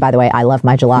 collectively. And by the way, I love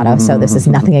my gelato, so this is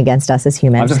nothing against us as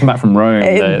humans. I've just come back from Rome.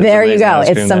 There you go.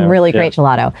 It's some really great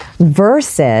gelato.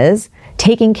 Versus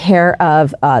taking care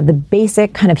of the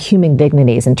basic kind of human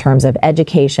dignities in terms of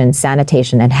education,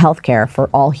 sanitation, and healthcare for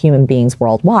all human beings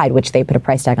worldwide, which they put a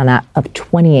price tag on that of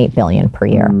 $28 billion per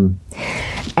year.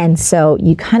 And so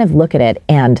you kind of look at it,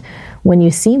 and when you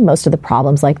see most of the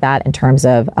problems like that in terms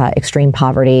of extreme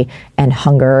poverty and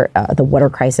hunger, the water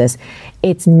crisis,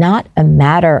 it's not a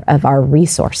matter of our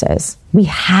resources. We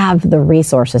have the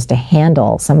resources to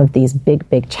handle some of these big,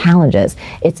 big challenges.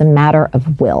 It's a matter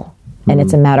of will. And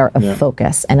it's a matter of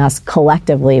focus and us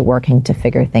collectively working to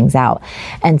figure things out.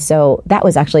 And so that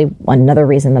was actually another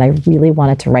reason that I really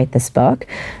wanted to write this book,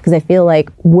 because I feel like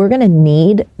we're going to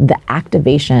need the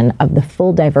activation of the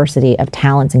full diversity of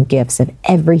talents and gifts of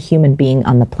every human being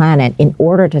on the planet in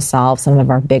order to solve some of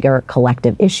our bigger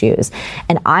collective issues.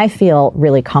 And I feel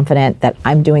really confident that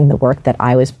I'm doing the work that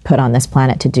I was put on this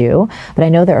planet to do. But I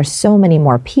know there are so many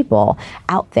more people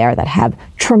out there that have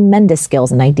tremendous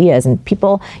skills and ideas, and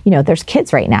people, there's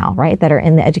kids right now, right, that are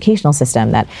in the educational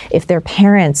system that if their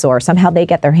parents or somehow they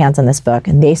get their hands on this book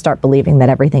and they start believing that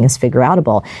everything is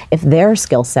figureoutable, if their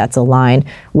skill sets align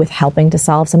with helping to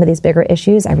solve some of these bigger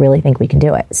issues, I really think we can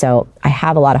do it. So I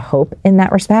have a lot of hope in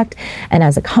that respect. And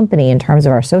as a company, in terms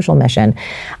of our social mission,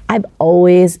 I've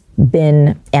always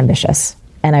been ambitious.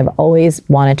 And I've always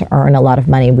wanted to earn a lot of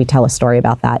money. We tell a story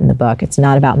about that in the book. It's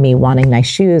not about me wanting nice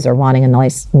shoes or wanting a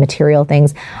nice material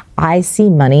things. I see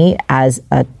money as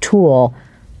a tool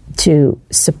to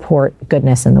support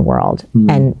goodness in the world.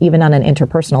 And even on an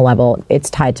interpersonal level, it's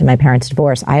tied to my parents'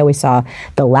 divorce. I always saw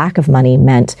the lack of money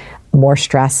meant more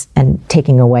stress and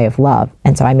taking away of love.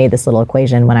 And so I made this little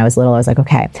equation when I was little. I was like,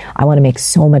 okay, I want to make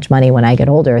so much money when I get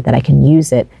older that I can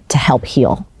use it to help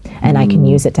heal. And I can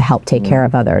use it to help take care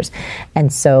of others.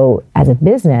 And so as a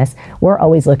business, we're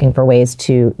always looking for ways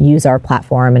to use our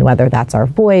platform, and whether that's our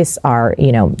voice, our,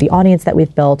 the audience that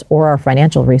we've built, or our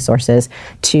financial resources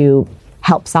to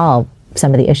help solve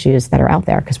some of the issues that are out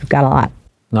there, because we've got a lot.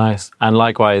 Nice. And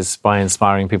likewise, by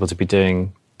inspiring people to be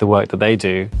doing the work that they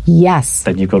do, yes,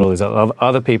 then you've got all these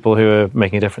other people who are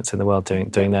making a difference in the world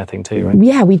doing their thing too, right?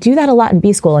 Yeah, we do that a lot in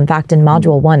B School. In fact, in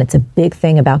Module 1, it's a big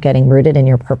thing about getting rooted in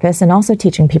your purpose and also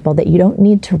teaching people that you don't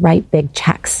need to write big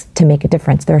checks to make a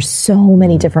difference. There are so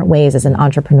many different ways as an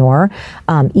entrepreneur,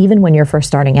 even when you're first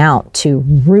starting out, to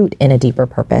root in a deeper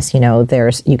purpose.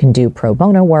 You can do pro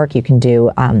bono work, you can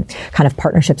do kind of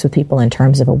partnerships with people in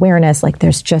terms of awareness. Like,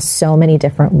 there's just so many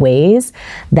different ways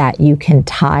that you can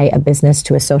tie a business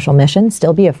to a social mission,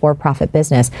 still be a for-profit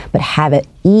business, but have it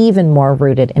even more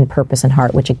rooted in purpose and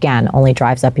heart, which again only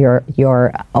drives up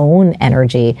your own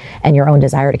energy and your own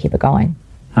desire to keep it going.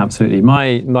 Absolutely.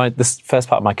 This first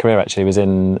part of my career actually was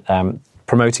in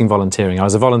promoting volunteering. I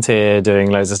was a volunteer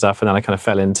doing loads of stuff, and then I kind of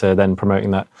fell into then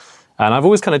promoting that. And I've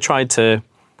always kind of tried to,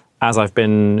 as I've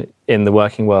been in the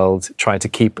working world, try to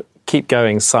keep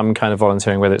going some kind of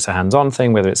volunteering, whether it's a hands-on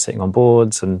thing, whether it's sitting on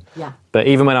boards. But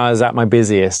even when I was at my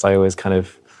busiest, I always kind of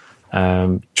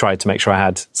tried to make sure I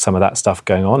had some of that stuff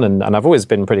going on. And I've always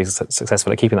been pretty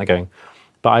successful at keeping that going.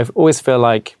 But I always feel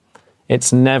like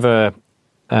it's never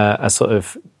a sort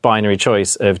of binary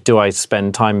choice of, do I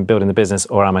spend time building the business,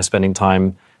 or am I spending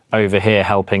time over here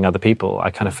helping other people?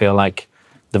 I kind of feel like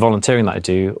the volunteering that I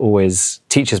do always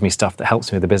teaches me stuff that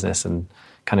helps me with the business, and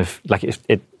kind of like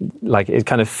it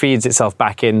kind of feeds itself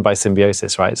back in by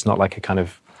symbiosis, right? It's not like a kind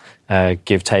of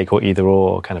give take or either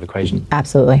or kind of equation.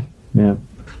 Absolutely. Yeah.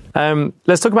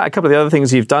 Let's talk about a couple of the other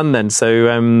things you've done then.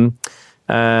 So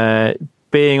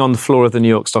being on the floor of the New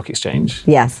York Stock Exchange.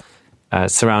 Yes.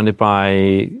 Surrounded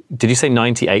by, did you say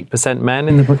 98% men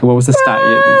in the book? What was the stat?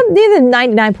 Either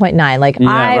 99.9. Like, yeah,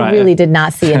 I really did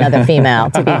not see another female,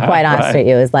 to be quite honest with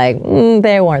you. It was like,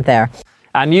 they weren't there.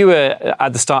 And you were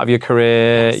at the start of your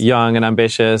career, young and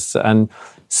ambitious. And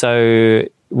so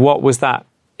what was that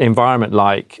environment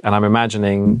like? And I'm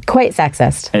imagining... Quite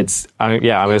sexist.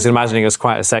 I was imagining it was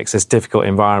quite a sexist, difficult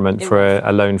environment for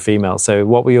a lone female. So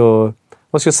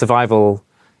what's your survival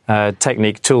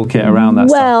technique toolkit around that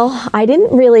stuff? Well, I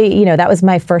didn't really, that was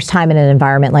my first time in an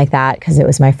environment like that, because it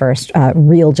was my first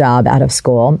real job out of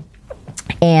school.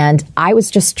 And I was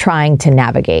just trying to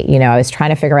navigate, I was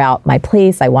trying to figure out my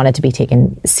place. I wanted to be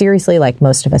taken seriously, like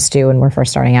most of us do when we're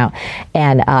first starting out.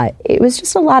 And it was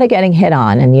just a lot of getting hit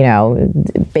on and,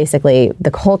 basically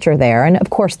the culture there. And of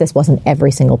course, this wasn't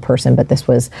every single person, but this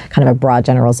was kind of a broad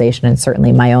generalization. And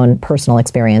certainly my own personal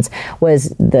experience was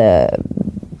the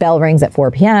bell rings at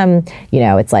 4 p.m.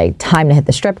 It's like time to hit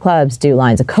the strip clubs, do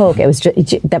lines of coke. It was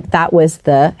just, that was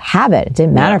the habit. It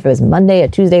didn't matter if it was Monday, a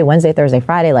Tuesday, Wednesday, Thursday,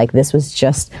 Friday. Like, this was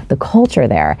just the culture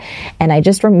there. And I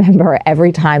just remember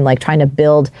every time, like, trying to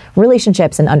build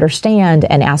relationships and understand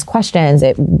and ask questions,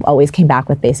 it always came back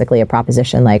with basically a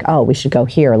proposition like, oh, we should go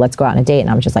here. Let's go out on a date. And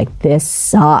I'm just like, this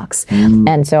sucks.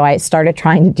 And so I started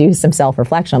trying to do some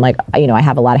self-reflection. I'm like, I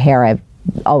have a lot of hair. I've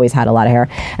always had a lot of hair.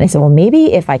 And I said, well,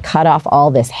 maybe if I cut off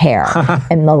all this hair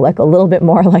and look a little bit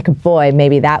more like a boy,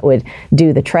 maybe that would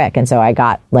do the trick. And so I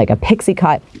got like a pixie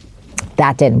cut.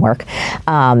 That didn't work.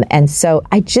 And so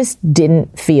I just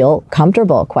didn't feel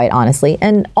comfortable, quite honestly.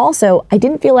 And also, I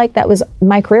didn't feel like that was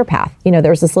my career path. There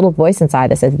was this little voice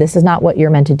inside that said, this is not what you're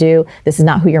meant to do. This is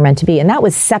not who you're meant to be. And that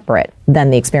was separate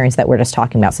than the experience that we're just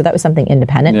talking about. So that was something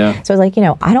independent. Yeah. So I was like,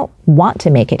 I don't want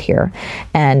to make it here.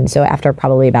 And so after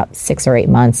probably about 6 or 8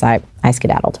 months, I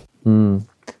skedaddled. And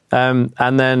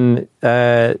then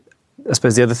I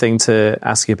suppose the other thing to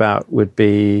ask you about would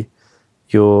be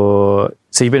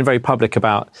so you've been very public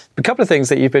about a couple of things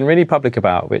that you've been really public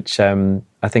about, which I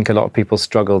think a lot of people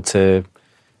struggle to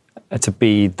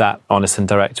be that honest and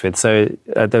direct with. So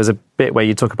there was a bit where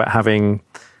you talk about having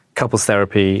couples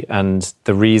therapy, and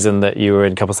the reason that you were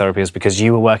in couples therapy is because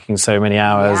you were working so many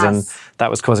hours, and that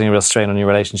was causing a real strain on your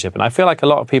relationship. And I feel like a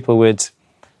lot of people would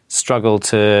struggle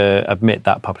to admit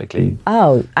that publicly.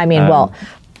 Oh, I mean, well,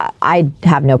 I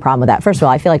have no problem with that. First of all,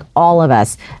 I feel like all of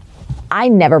us, I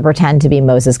never pretend to be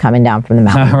Moses coming down from the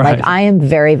mountain. Right. Like, I am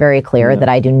very, very clear that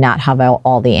I do not have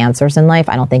all the answers in life.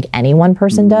 I don't think any one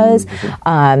person does.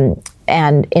 And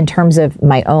in terms of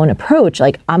my own approach,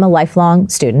 like, I'm a lifelong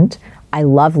student. I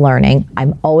love learning.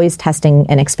 I'm always testing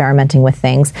and experimenting with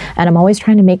things, and I'm always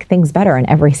trying to make things better in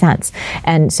every sense.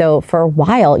 And so for a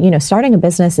while, starting a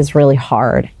business is really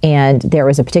hard. And there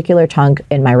was a particular chunk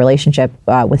in my relationship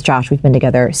with Josh. We've been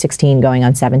together 16, going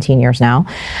on 17 years now.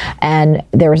 And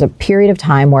there was a period of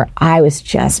time where I was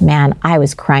just, I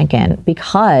was cranking,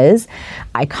 because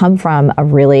I come from a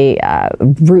really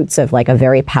roots of like a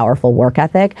very powerful work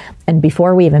ethic. And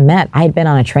before we even met, I had been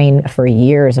on a train for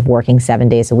years of working 7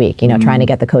 days a week, trying to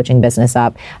get the coaching business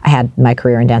up. I had my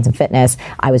career in dance and fitness.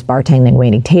 I was bartending,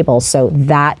 waiting tables. So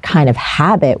that kind of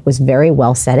habit was very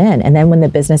well set in. And then when the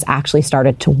business actually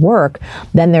started to work,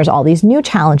 then there's all these new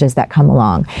challenges that come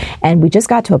along. And we just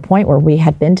got to a point where we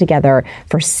had been together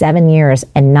for 7 years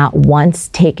and not once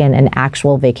taken an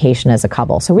actual vacation as a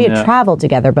couple. So we had traveled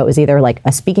together, but it was either like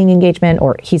a speaking engagement,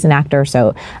 or he's an actor,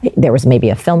 so there was maybe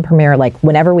a film premiere. Like,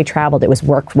 whenever we traveled, it was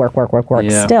work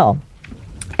still.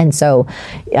 And so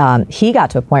he got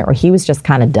to a point where he was just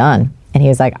kind of done. And he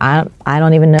was like, I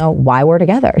don't even know why we're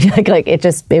together.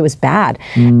 It was bad.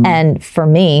 And for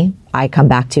me, I come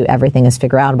back to everything is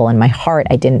figureoutable. In my heart,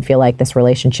 I didn't feel like this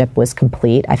relationship was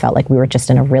complete. I felt like we were just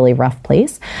in a really rough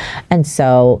place. And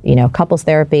so, couples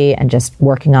therapy and just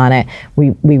working on it,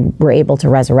 we were able to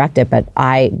resurrect it. But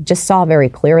I just saw very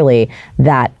clearly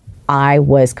that I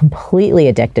was completely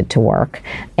addicted to work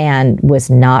and was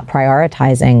not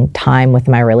prioritizing time with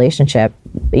my relationship,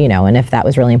 and if that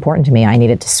was really important to me, I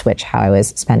needed to switch how I was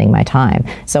spending my time.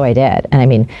 So I did. And I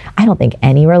mean, I don't think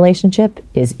any relationship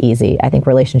is easy. I think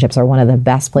relationships are one of the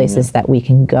best places that we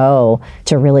can go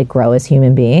to really grow as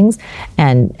human beings.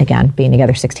 And again, being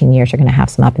together 16 years, you're going to have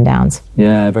some up and downs.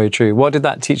 Yeah, very true. What did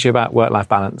that teach you about work-life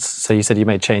balance? So you said you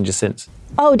made changes since.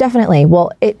 Oh, definitely.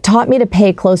 Well, it taught me to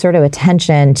pay closer to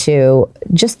attention to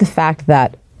just the fact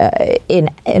that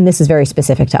and this is very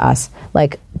specific to us,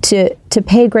 like to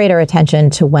pay greater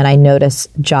attention to when I notice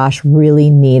Josh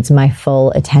really needs my full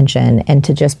attention, and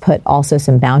to just put also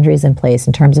some boundaries in place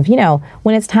in terms of,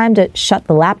 when it's time to shut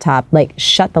the laptop,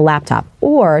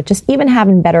 or just even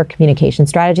having better communication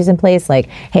strategies in place. Like,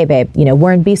 hey, babe,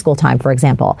 we're in B-school time, for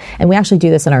example. And we actually do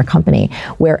this in our company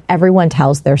where everyone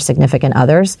tells their significant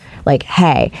others, like,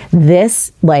 hey,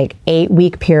 this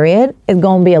 8-week period is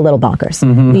going to be a little bonkers.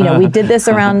 We did this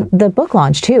around the book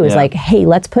launch too. It's like, hey,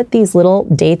 let's put these little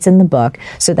dates in the book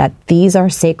so that these are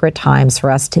sacred times for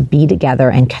us to be together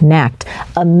and connect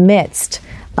amidst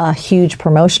a huge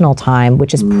promotional time,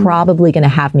 which is probably going to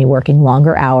have me working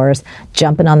longer hours,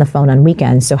 jumping on the phone on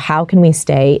weekends. So how can we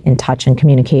stay in touch and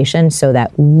communication so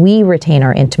that we retain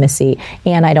our intimacy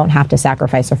and I don't have to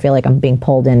sacrifice or feel like I'm being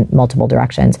pulled in multiple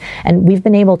directions? And we've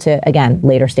been able to, again,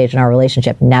 later stage in our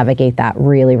relationship, navigate that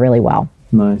really, really well.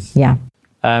 Nice. Yeah.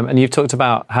 And you've talked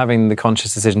about having the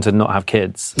conscious decision to not have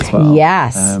kids as well.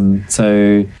 Yes.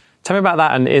 So tell me about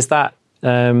that. And is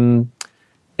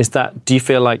that, do you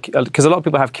feel like, because a lot of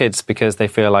people have kids because they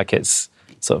feel like it's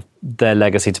sort of their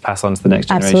legacy to pass on to the next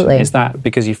generation. Absolutely. Is that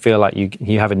because you feel like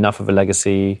you have enough of a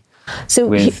legacy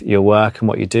with your work and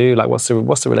what you do? Like, what's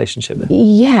the relationship there?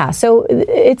 Yeah, so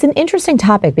it's an interesting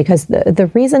topic because the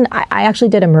reason I actually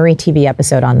did a Marie TV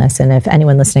episode on this, and if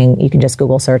anyone listening, you can just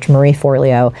Google search Marie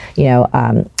Forleo,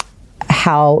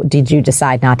 how did you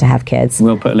decide not to have kids?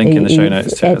 We'll put a link in the show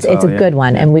notes to it. It's a good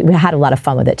one. And we had a lot of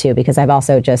fun with it too, because I've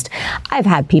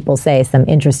had people say some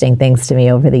interesting things to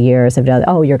me over the years of,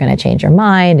 oh, you're going to change your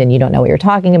mind and you don't know what you're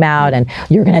talking about and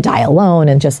you're going to die alone,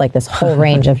 and just like this whole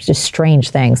range of just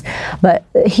strange things. But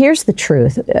here's the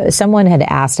truth. Someone had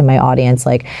asked in my audience,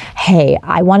 like, hey,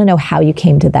 I want to know how you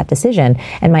came to that decision.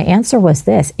 And my answer was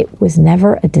this: it was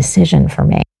never a decision for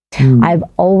me. I've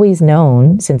always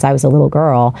known since I was a little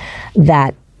girl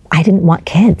that I didn't want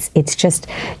kids. It's just,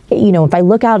 if I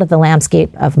look out at the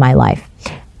landscape of my life,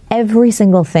 every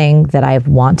single thing that I've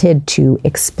wanted to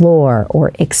explore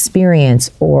or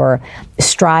experience or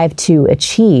strive to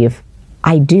achieve,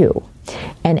 I do.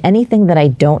 And anything that I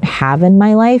don't have in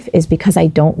my life is because I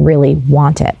don't really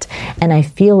want it. And I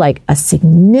feel like a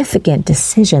significant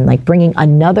decision, like bringing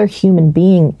another human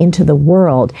being into the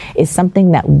world, is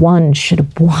something that one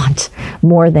should want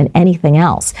more than anything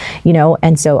else,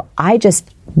 And so I just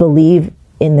believe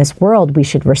in this world, we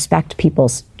should respect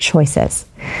people's choices,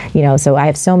 So I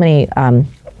have so many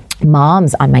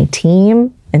moms on my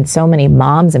team, and so many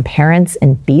moms and parents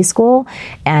in B-school.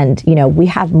 And, we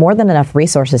have more than enough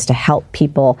resources to help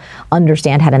people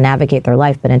understand how to navigate their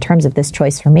life. But in terms of this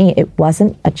choice for me, it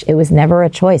was never a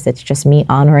choice. It's just me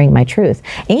honoring my truth.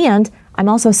 And I'm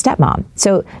also a stepmom.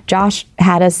 So Josh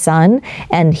had a son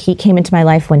and he came into my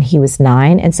life when he was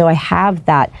 9. And so I have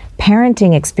that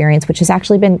parenting experience, which has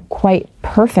actually been quite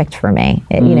perfect for me,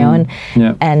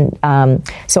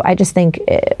 so I just think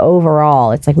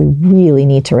overall, it's like we really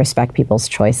need to respect people's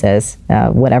choices,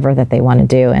 whatever that they want to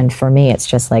do. And for me, it's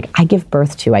just like I give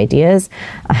birth to ideas.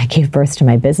 I give birth to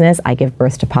my business. I give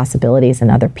birth to possibilities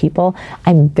in other people.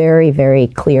 I'm very, very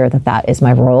clear that that is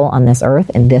my role on this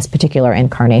earth in this particular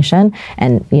incarnation.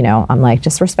 And, I'm like,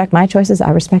 just respect my choices.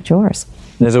 I respect yours.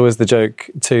 There's always the joke,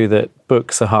 too, that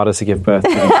books are harder to give birth to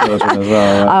than children as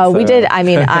well. Right? We did. I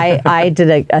mean, I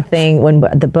did a thing when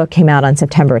the book came out on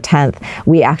September 10th.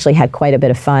 We actually had quite a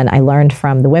bit of fun. I learned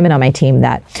from the women on my team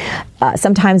that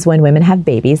sometimes when women have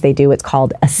babies, they do what's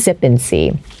called a sip and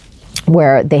see.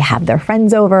 where they have their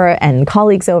friends over and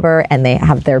colleagues over, and they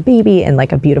have their baby in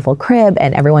like a beautiful crib,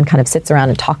 and everyone kind of sits around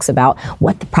and talks about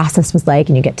what the process was like,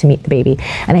 and you get to meet the baby.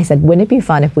 And I said, wouldn't it be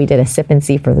fun if we did a sip and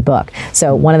see for the book?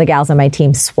 So one of the gals on my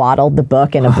team swaddled the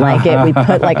book in a blanket. We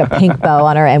put like a pink bow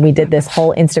on her, and we did this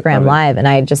whole Instagram live. And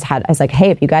I was like, hey,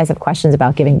 if you guys have questions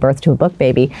about giving birth to a book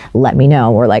baby, let me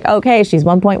know. We're like, okay, she's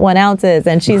 1.1 ounces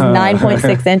and she's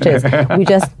 9.6 inches.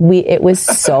 It was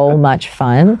so much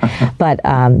fun. But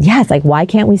yeah, it's like, why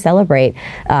can't we celebrate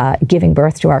giving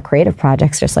birth to our creative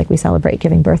projects just like we celebrate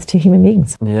giving birth to human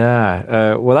beings?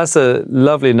 Yeah. Well, that's a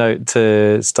lovely note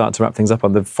to start to wrap things up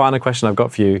on. The final question I've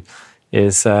got for you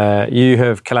is you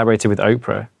have collaborated with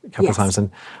Oprah a couple of times,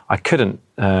 and I couldn't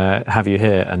have you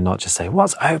here and not just say,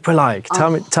 what's Oprah like?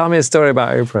 Tell me a story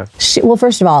about Oprah. Well,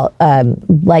 first of all,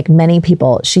 like many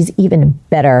people, she's even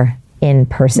better in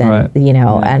person,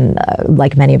 and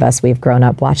like many of us, we've grown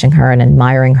up watching her and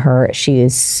admiring her. She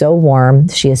is so warm.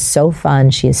 She is so fun.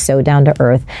 She is so down to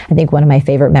earth. I think one of my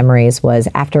favorite memories was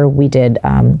after we did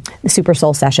the Super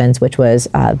Soul Sessions, which was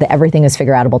the Everything is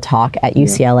Figureoutable talk at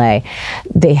UCLA.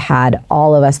 They had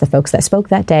all of us, the folks that spoke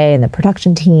that day and the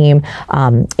production team,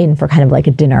 in for kind of like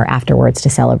a dinner afterwards to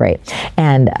celebrate.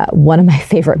 And one of my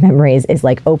favorite memories is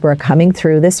like Oprah coming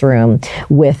through this room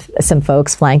with some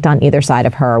folks flanked on either side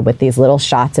of her with these little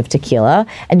shots of tequila,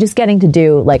 and just getting to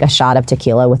do like a shot of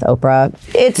tequila with Oprah.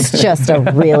 It's just a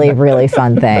really, really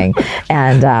fun thing.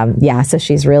 And so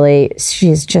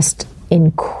she's just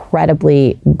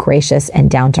incredibly gracious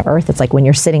and down to earth. It's like when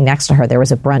you're sitting next to her, there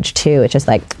was a brunch too. It's just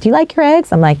like, do you like your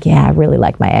eggs? I'm like, yeah, I really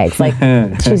like my eggs. Like,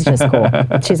 she's just cool.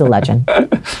 She's a legend.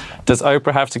 Does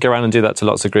Oprah have to go around and do that to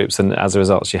lots of groups, and as a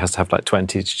result, she has to have like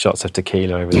 20 shots of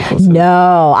tequila over the course?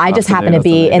 No, I just happen to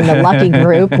be in the lucky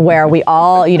group where we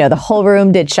all, the whole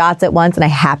room did shots at once, and I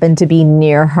happened to be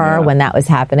near her when that was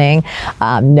happening.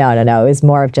 No. It was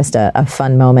more of just a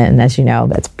fun moment, and as you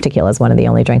know, tequila is one of the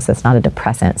only drinks that's not a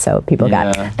depressant, so people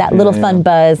got that little fun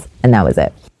buzz, and that was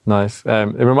it. Nice.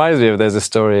 It reminds me of, there's a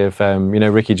story of,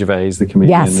 Ricky Gervais, the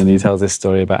comedian, and he tells this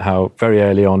story about how very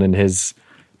early on in his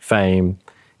fame,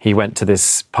 he went to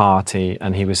this party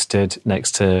and he was stood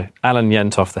next to Alan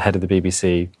Yentoff, the head of the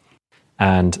BBC,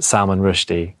 and Salman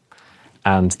Rushdie.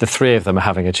 And the three of them are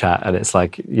having a chat, and it's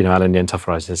like, Alan Yentoff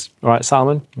rises, all right,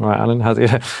 Salman, all right, Alan, how's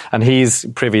it? And he's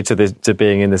privy to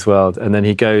being in this world. And then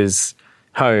he goes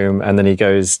home, and then he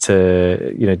goes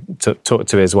to talk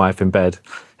to his wife in bed,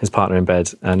 his partner in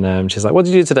bed. And she's like, what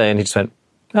did you do today? And he just went,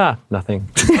 nothing.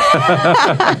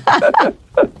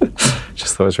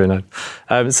 Just thought it was really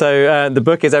nice. So the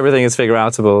book is Everything is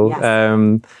Figureoutable. Yes.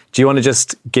 Do you want to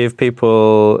just give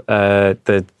people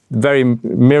the very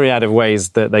myriad of ways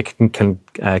that they can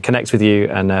connect with you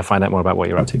and find out more about what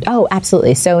you're up to? Oh,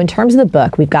 absolutely. So in terms of the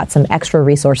book, we've got some extra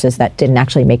resources that didn't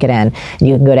actually make it in. And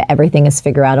you can go to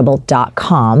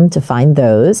everythingisfigureoutable.com to find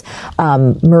those.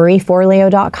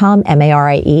 MarieForleo.com,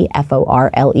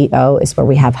 MarieForleo is where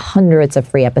we have hundreds of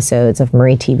free episodes of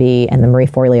Marie TV and the Marie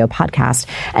Forleo podcast.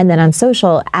 And then on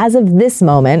social, as of this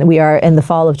moment, we are in the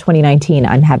fall of 2019.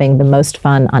 I'm having the most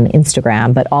fun on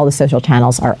Instagram, but all the social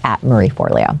channels are at Marie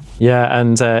Forleo. Yeah,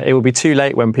 and it will be too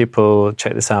late when people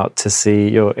check this out to see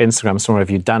your Instagram story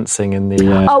of you dancing in the...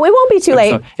 it won't be too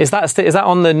late. Is that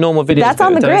on the normal video? That's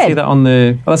on the grid. I see that on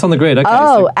the... Oh, that's on the grid. Okay, oh,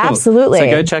 so cool. Absolutely. So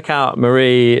go check out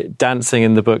Marie dancing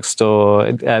in the bookstore,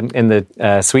 in the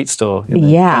sweet store, in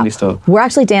the candy store. We're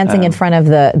actually dancing in front of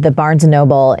the Barnes &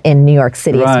 Noble in New York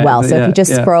City as well. So if you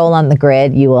just scroll on the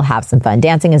grid, you will have some fun.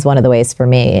 Dancing is one of the ways for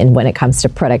me, and when it comes to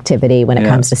productivity, when it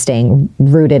comes to staying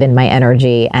rooted in my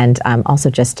energy, and also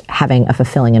just having a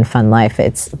fulfilling and fun life.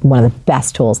 It's one of the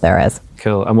best tools there is.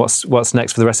 Cool. And what's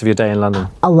next for the rest of your day in London?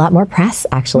 A lot more press,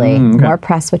 actually. More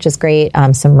press, which is great.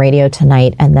 Some radio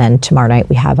tonight, and then tomorrow night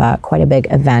we have quite a big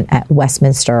event at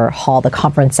Westminster Hall, the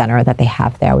conference center that they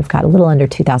have there. We've got a little under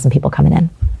 2,000 people coming in.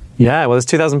 Yeah, well, there's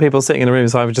 2,000 people sitting in the room,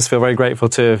 so I would just feel very grateful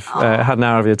to have had an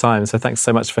hour of your time. So thanks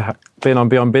so much for being on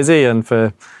Beyond Busy and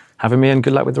for having me, and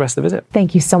good luck with the rest of the visit.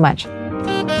 Thank you so much.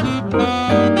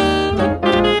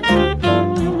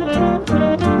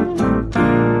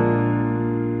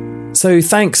 So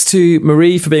thanks to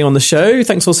Marie for being on the show.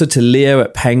 Thanks also to Leo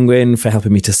at Penguin for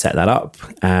helping me to set that up.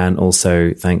 And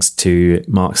also thanks to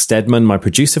Mark Steadman, my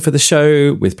producer for the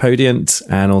show with Podient,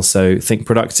 and also Think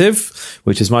Productive,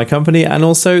 which is my company, and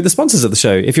also the sponsors of the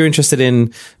show. If you're interested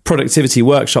in productivity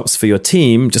workshops for your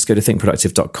team, just go to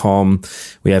thinkproductive.com.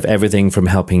 We have everything from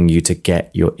helping you to get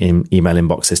your email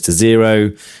inboxes to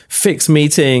zero, fix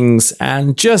meetings,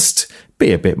 and just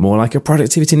be a bit more like a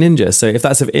productivity ninja. So if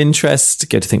that's of interest,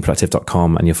 go to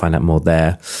thinkproductive.com and you'll find out more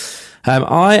there.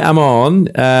 I am on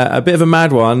a bit of a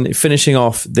mad one, finishing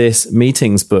off this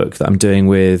meetings book that I'm doing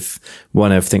with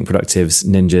one of Think Productive's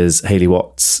ninjas, Hayley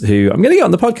Watts, who I'm going to get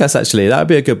on the podcast, actually. That would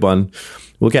be a good one.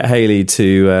 We'll get Hayley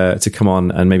to come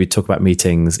on and maybe talk about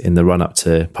meetings in the run-up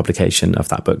to publication of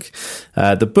that book.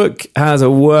 The book has a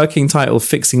working title,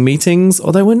 Fixing Meetings,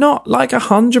 although we're not like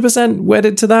 100%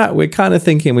 wedded to that. We're kind of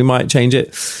thinking we might change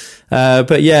it.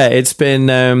 But yeah, it's been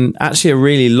actually a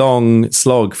really long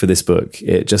slog for this book.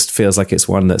 It just feels like it's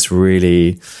one that's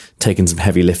really taken some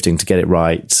heavy lifting to get it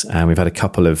right. And we've had a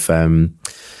couple of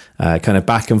kind of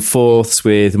back and forths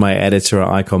with my editor at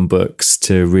Icon Books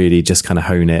to really just kind of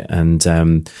hone it and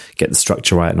get the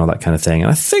structure right and all that kind of thing.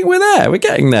 And I think we're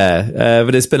getting there.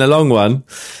 But it's been a long one.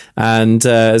 And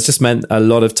it's just meant a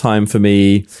lot of time for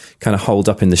me kind of holed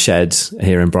up in the shed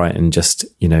here in Brighton, just,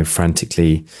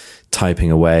 frantically typing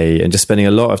away and just spending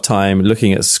a lot of time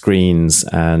looking at screens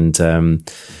and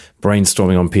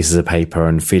brainstorming on pieces of paper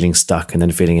and feeling stuck and then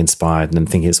feeling inspired and then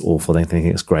thinking it's awful, then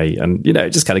thinking it's great. And, it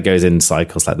just kind of goes in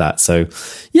cycles like that. So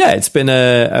yeah, it's been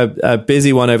a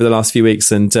busy one over the last few weeks.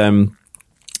 And the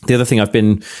other thing I've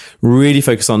been really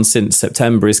focused on since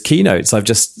September is keynotes. I've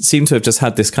just seemed to have just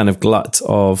had this kind of glut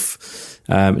of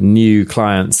new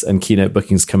clients and keynote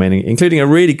bookings come in, including a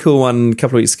really cool one a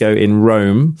couple of weeks ago in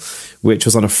Rome, which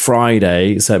was on a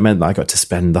Friday. So it meant that I got to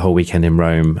spend the whole weekend in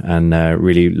Rome and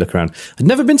really look around. I'd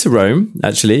never been to Rome,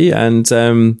 actually. And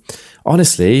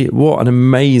honestly, what an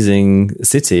amazing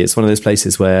city. It's one of those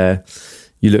places where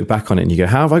you look back on it and you go,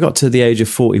 how have I got to the age of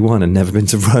 41 and never been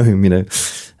to Rome,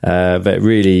 But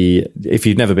really, if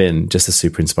you've never been, just a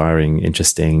super inspiring,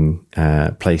 interesting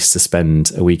place to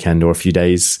spend a weekend or a few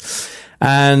days.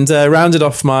 And rounded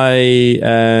off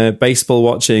my baseball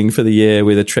watching for the year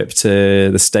with a trip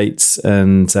to the States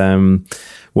and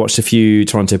watched a few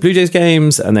Toronto Blue Jays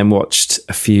games and then watched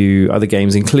a few other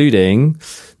games, including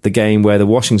the game where the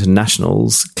Washington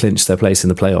Nationals clinched their place in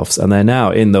the playoffs. And they're now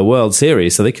in the World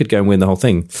Series, so they could go and win the whole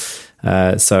thing.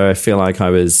 So I feel like I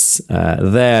was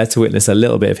there to witness a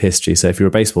little bit of history. So if you're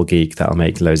a baseball geek, that'll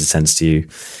make loads of sense to you.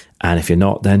 And if you're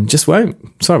not, then just won't.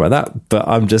 Sorry about that. But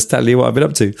I'm just telling you what I've been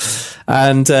up to.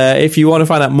 And if you want to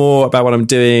find out more about what I'm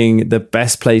doing, the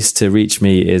best place to reach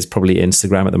me is probably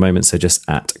Instagram at the moment. So just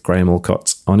at Graham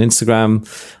Alcott on Instagram.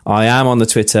 I am on the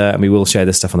Twitter and we will share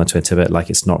this stuff on the Twitter, but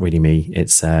it's not really me.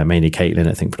 It's mainly Caitlin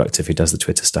at Think Productive who does the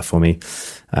Twitter stuff for me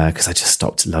because I just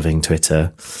stopped loving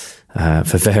Twitter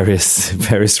for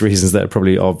various reasons that are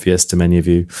probably obvious to many of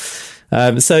you.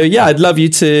 So yeah, I'd love you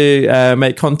to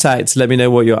make contact. Let me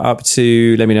know what you're up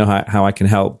to. Let me know how I can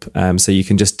help. So you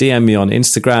can just DM me on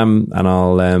Instagram, and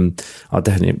I'll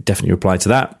definitely reply to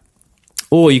that.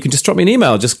 Or you can just drop me an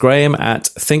email, just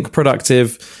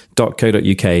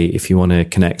graham@thinkproductive.co.uk if you want to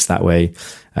connect that way.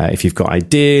 If you've got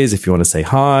ideas, if you want to say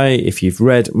hi, if you've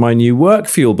read my new Work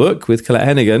Fuel book with Colette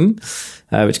Hennigan,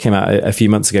 which came out a few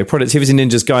months ago, Productivity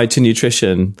Ninja's Guide to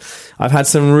Nutrition. I've had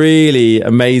some really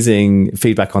amazing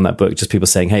feedback on that book. Just people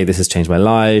saying, hey, this has changed my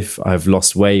life. I've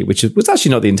lost weight, which was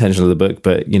actually not the intention of the book.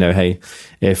 But, hey,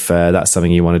 if that's something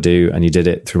you want to do and you did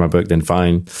it through my book, then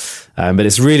fine. But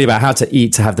it's really about how to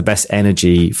eat to have the best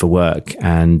energy for work.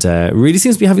 And really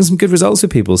seems to be having some good results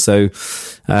with people. So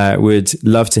would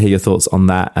love to hear your thoughts on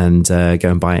that and go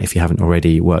and buy it if you haven't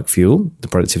already. Work Fuel, the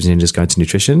Productivity Ninja's Guide to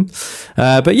Nutrition.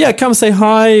 But yeah, come say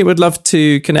hi. Would love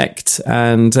to connect.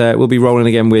 And we'll be rolling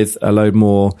again with a load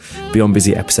more Beyond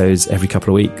Busy episodes every couple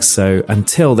of weeks. So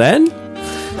until then,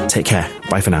 take care.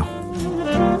 Bye for now.